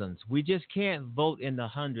thousands. We just can't vote in the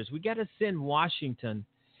hundreds. We got to send Washington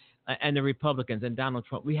and the Republicans and Donald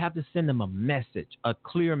Trump, we have to send them a message, a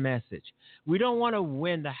clear message. We don't want to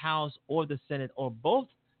win the House or the Senate or both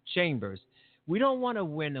chambers. We don't want to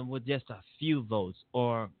win them with just a few votes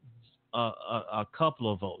or a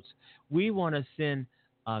couple of votes. We want to send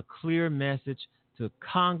a clear message to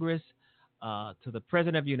Congress, to the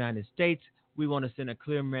President of the United States. We want to send a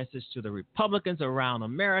clear message to the Republicans around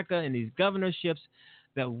America in these governorships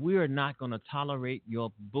that we are not going to tolerate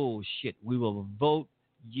your bullshit. We will vote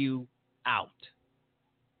you out.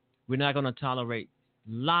 We're not going to tolerate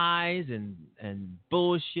lies and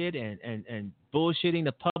bullshit and bullshitting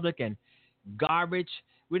the public and garbage.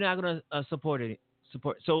 We're not going to support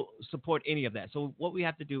any of that. So what we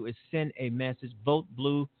have to do is send a message. Vote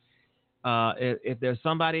blue. If there's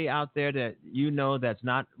somebody out there that you know that's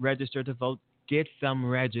not registered to vote, get them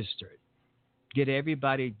registered. Get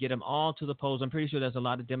them all to the polls. I'm pretty sure there's a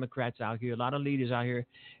lot of Democrats out here, a lot of leaders out here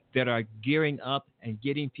that are gearing up and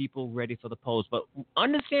getting people ready for the polls. But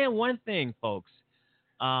understand one thing, folks.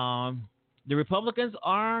 The Republicans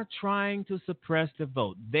are trying to suppress the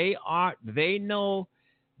vote. They know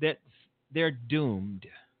that they're doomed,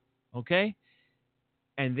 okay?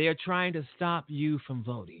 And they're trying to stop you from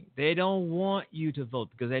voting. They don't want you to vote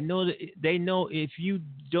because they know if you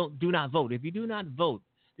do not vote,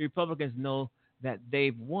 the Republicans know that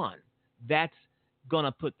they've won. That's going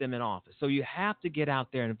to put them in office. So you have to get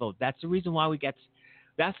out there and vote. That's the reason why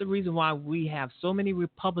we have so many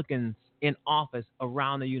Republicans in office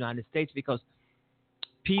around the United States, because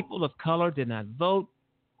people of color did not vote.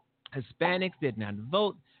 Hispanics did not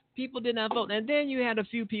vote. People did not vote. And then you had a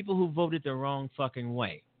few people who voted the wrong fucking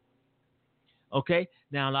way. Okay?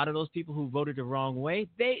 Now, a lot of those people who voted the wrong way,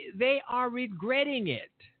 they are regretting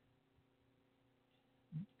it.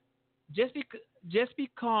 Just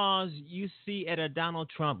because you see at a Donald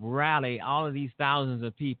Trump rally all of these thousands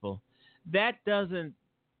of people, that doesn't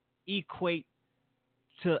equate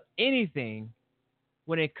to anything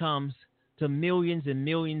when it comes to millions and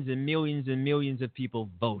millions and millions and millions of people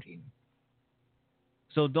voting.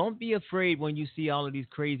 So don't be afraid when you see all of these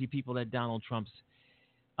crazy people at Donald Trump's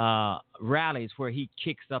rallies where he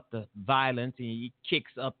kicks up the violence and he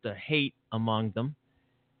kicks up the hate among them.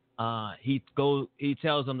 He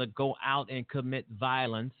tells them to go out and commit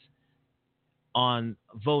violence on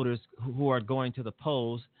voters who are going to the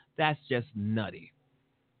polls. That's just nutty.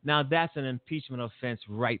 Now, that's an impeachment offense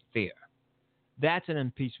right there. That's an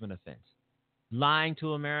impeachment offense. Lying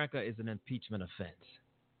to America is an impeachment offense.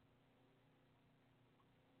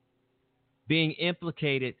 Being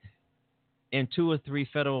implicated in 2 or 3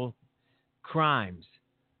 federal crimes,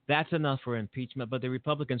 that's enough for impeachment, but the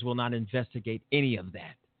Republicans will not investigate any of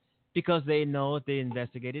that because they know if they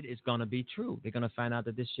investigate it, it's going to be true. They're going to find out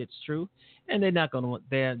that this shit's true, and they're not going to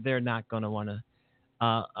want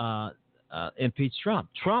to impeach Trump.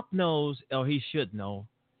 Trump knows, or he should know,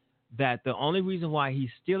 that the only reason why he's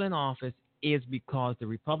still in office is because the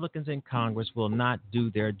Republicans in Congress will not do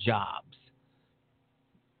their jobs.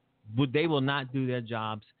 They will not do their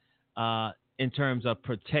jobs in terms of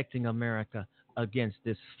protecting America against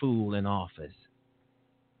this fool in office.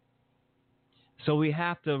 So we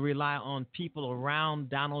have to rely on people around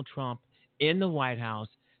Donald Trump in the White House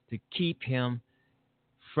to keep him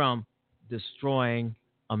from destroying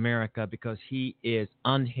America because he is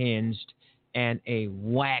unhinged and a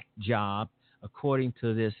whack job, according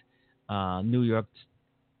to this New York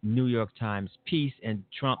Times piece. And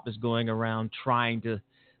Trump is going around trying to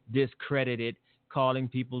discredit it, calling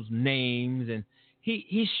people's names, and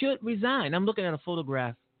he should resign. I'm looking at a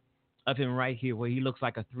photograph of him right here where he looks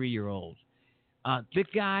like a 3-year-old. The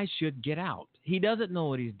guy should get out. He doesn't know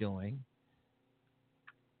what he's doing.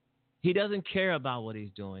 He doesn't care about what he's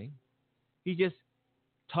doing. He just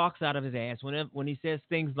talks out of his ass. When he says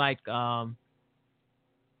things like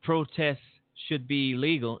protests should be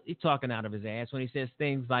legal, he's talking out of his ass. When he says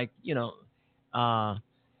things like,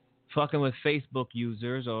 fucking with Facebook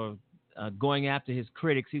users or going after his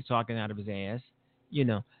critics, he's talking out of his ass,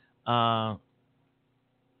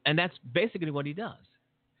 and that's basically what he does.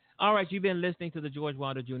 All right, you've been listening to the George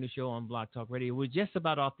Wilder Jr. Show on Blog Talk Radio. We're just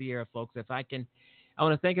about off the air, folks. I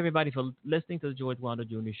want to thank everybody for listening to the George Wilder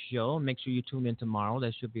Jr. Show. Make sure you tune in tomorrow.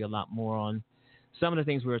 There should be a lot more on some of the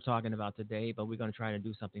things we were talking about today, but we're going to try to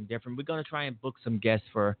do something different. We're going to try and book some guests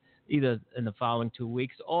for either in the following 2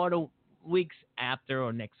 weeks or the weeks after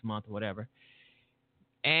or next month, whatever.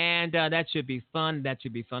 And that should be fun.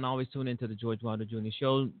 Always tune into the George Wilder Jr.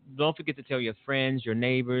 Show. Don't forget to tell your friends, your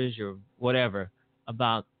neighbors, your whatever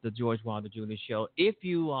about the George Wilder Jr. Show. If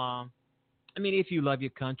you love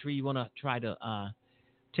your country, you want to try to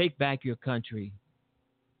take back your country,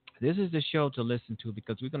 this is the show to listen to,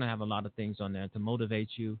 because we're going to have a lot of things on there to motivate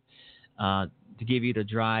you, to give you the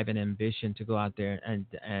drive and ambition to go out there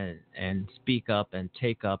and speak up and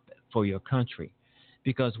take up for your country,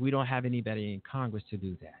 because we don't have anybody in Congress to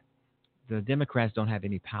do that. The Democrats don't have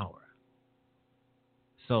any power.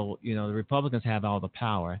 So, the Republicans have all the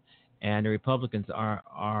power, and the Republicans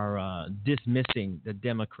are dismissing the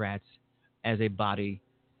Democrats as a body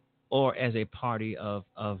or as a party of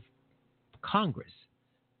Congress.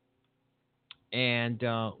 And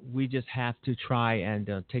we just have to try and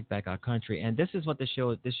take back our country. And this is what this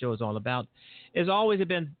show is all about. It's always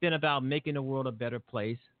been about making the world a better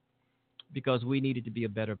place, because we needed to be a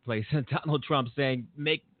better place. And Donald Trump saying,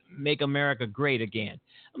 make America great again.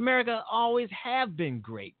 America always have been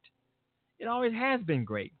great. It always has been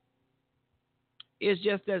great. It's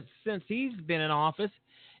just that since he's been in office,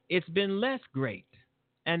 it's been less great.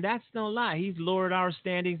 And that's no lie. He's lowered our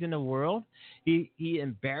standings in the world. He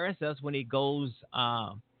embarrassed us when he goes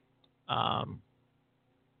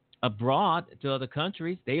abroad to other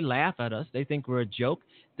countries. They laugh at us. They think we're a joke.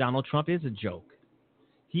 Donald Trump is a joke.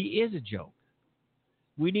 He is a joke.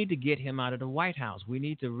 We need to get him out of the White House. We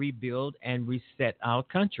need to rebuild and reset our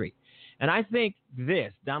country. And I think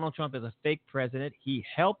Donald Trump is a fake president. He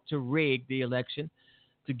helped to rig the election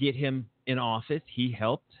to get him in office. He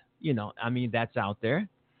helped. That's out there.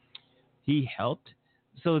 He helped.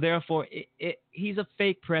 So therefore, he's a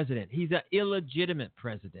fake president. He's an illegitimate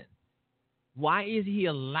president. Why is he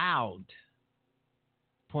allowed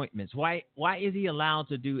appointments? Why is he allowed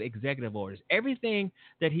to do executive orders? Everything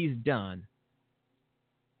that he's done,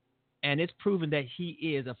 and it's proven that he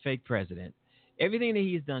is a fake president, everything that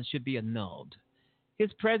he's done should be annulled.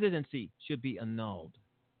 His presidency should be annulled.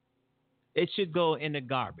 It should go in the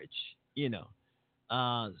garbage,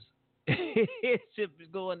 It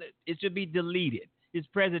should be deleted. His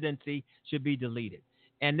presidency should be deleted.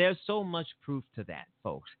 And there's so much proof to that,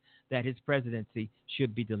 folks, that his presidency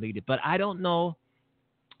should be deleted. But I don't know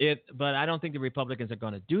but I don't think the Republicans are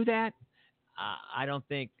going to do that. I don't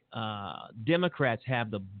think Democrats have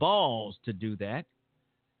the balls to do that.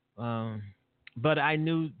 But I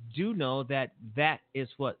do know that is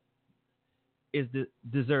what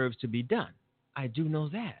deserves to be done. I do know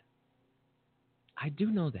that.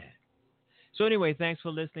 So anyway, thanks for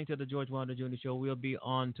listening to the George Wilder Jr. Show. We'll be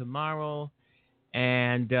on tomorrow,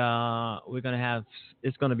 and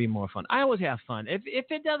it's going to be more fun. I always have fun. If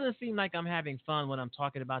it doesn't seem like I'm having fun when I'm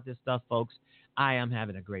talking about this stuff, folks, I am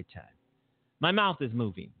having a great time. My mouth is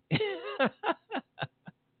moving.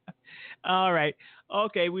 All right.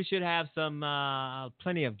 Okay, we should have some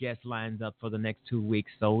plenty of guest lines up for the next 2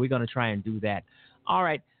 weeks, so we're going to try and do that. All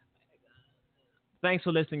right. Thanks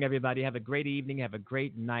for listening, everybody. Have a great evening. Have a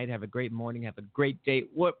great night. Have a great morning. Have a great day.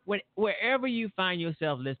 Wherever you find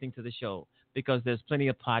yourself listening to the show, because there's plenty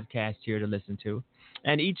of podcasts here to listen to,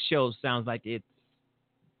 and each show sounds like it's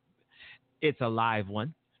a live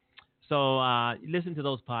one. So listen to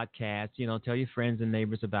those podcasts. Tell your friends and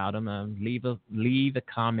neighbors about them. Leave a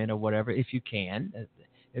comment or whatever if you can.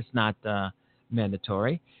 It's not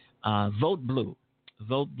mandatory. Vote blue.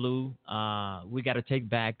 Vote blue. We got to take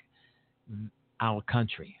back our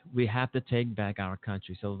country. We have to take back our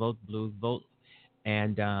country. So vote blue. Vote,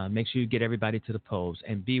 and make sure you get everybody to the polls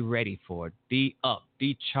and be ready for it. Be up.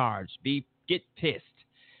 Be charged. Get pissed.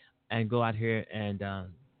 and go out here and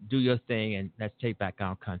do your thing, and let's take back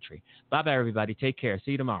our country. Bye-bye, everybody. Take care.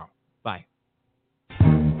 See you tomorrow. Bye.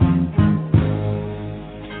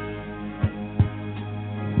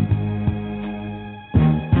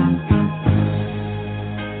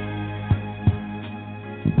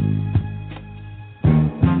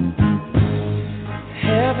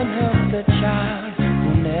 Heaven help the child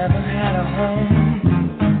who never had a home.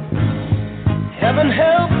 Heaven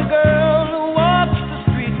help the girl who walks the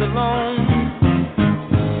streets alone.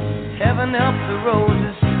 Heaven help the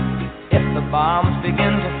roses if the bombs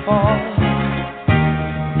begin to fall.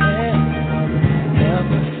 Heaven help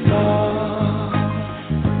us all.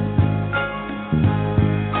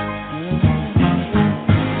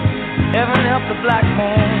 Heaven help the black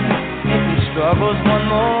man if he struggles one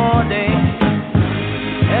more day.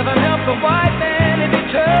 Heaven help the white man if he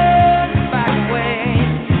turns back away.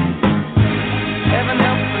 Heaven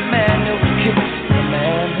help the man who kissed the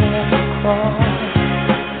man who has a cross.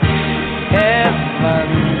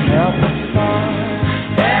 Heaven help us all.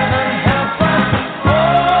 Heaven help us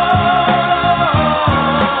all.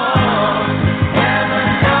 Heaven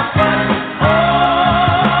help us all.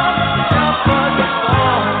 Help us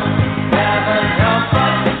all. Heaven help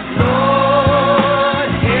us, Lord,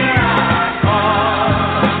 hear our call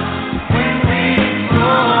when we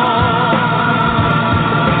go.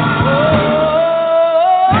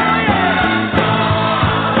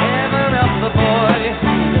 Heaven help the boy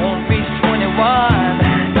who won't reach 21.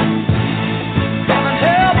 Heaven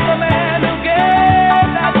help the man who gave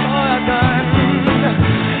that boy a gun.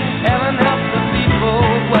 Heaven help the people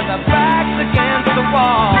with their backs against the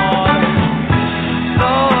wall.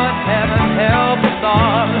 Lord, heaven help us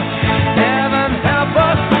all. Heaven help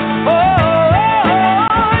us. Oh,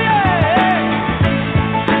 yeah.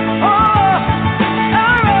 Oh,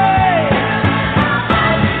 all right.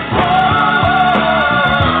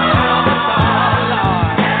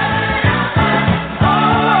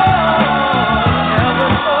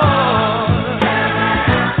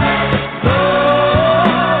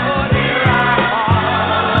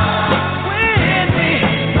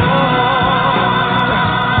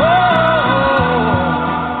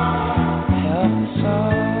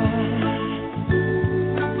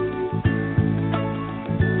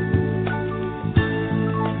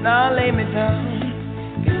 Now lay me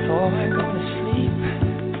down before I go to sleep.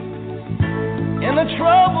 In a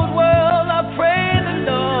troubled world, I pray the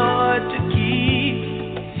Lord to keep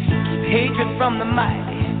hatred from the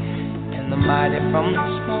mighty and the mighty from the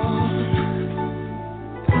small.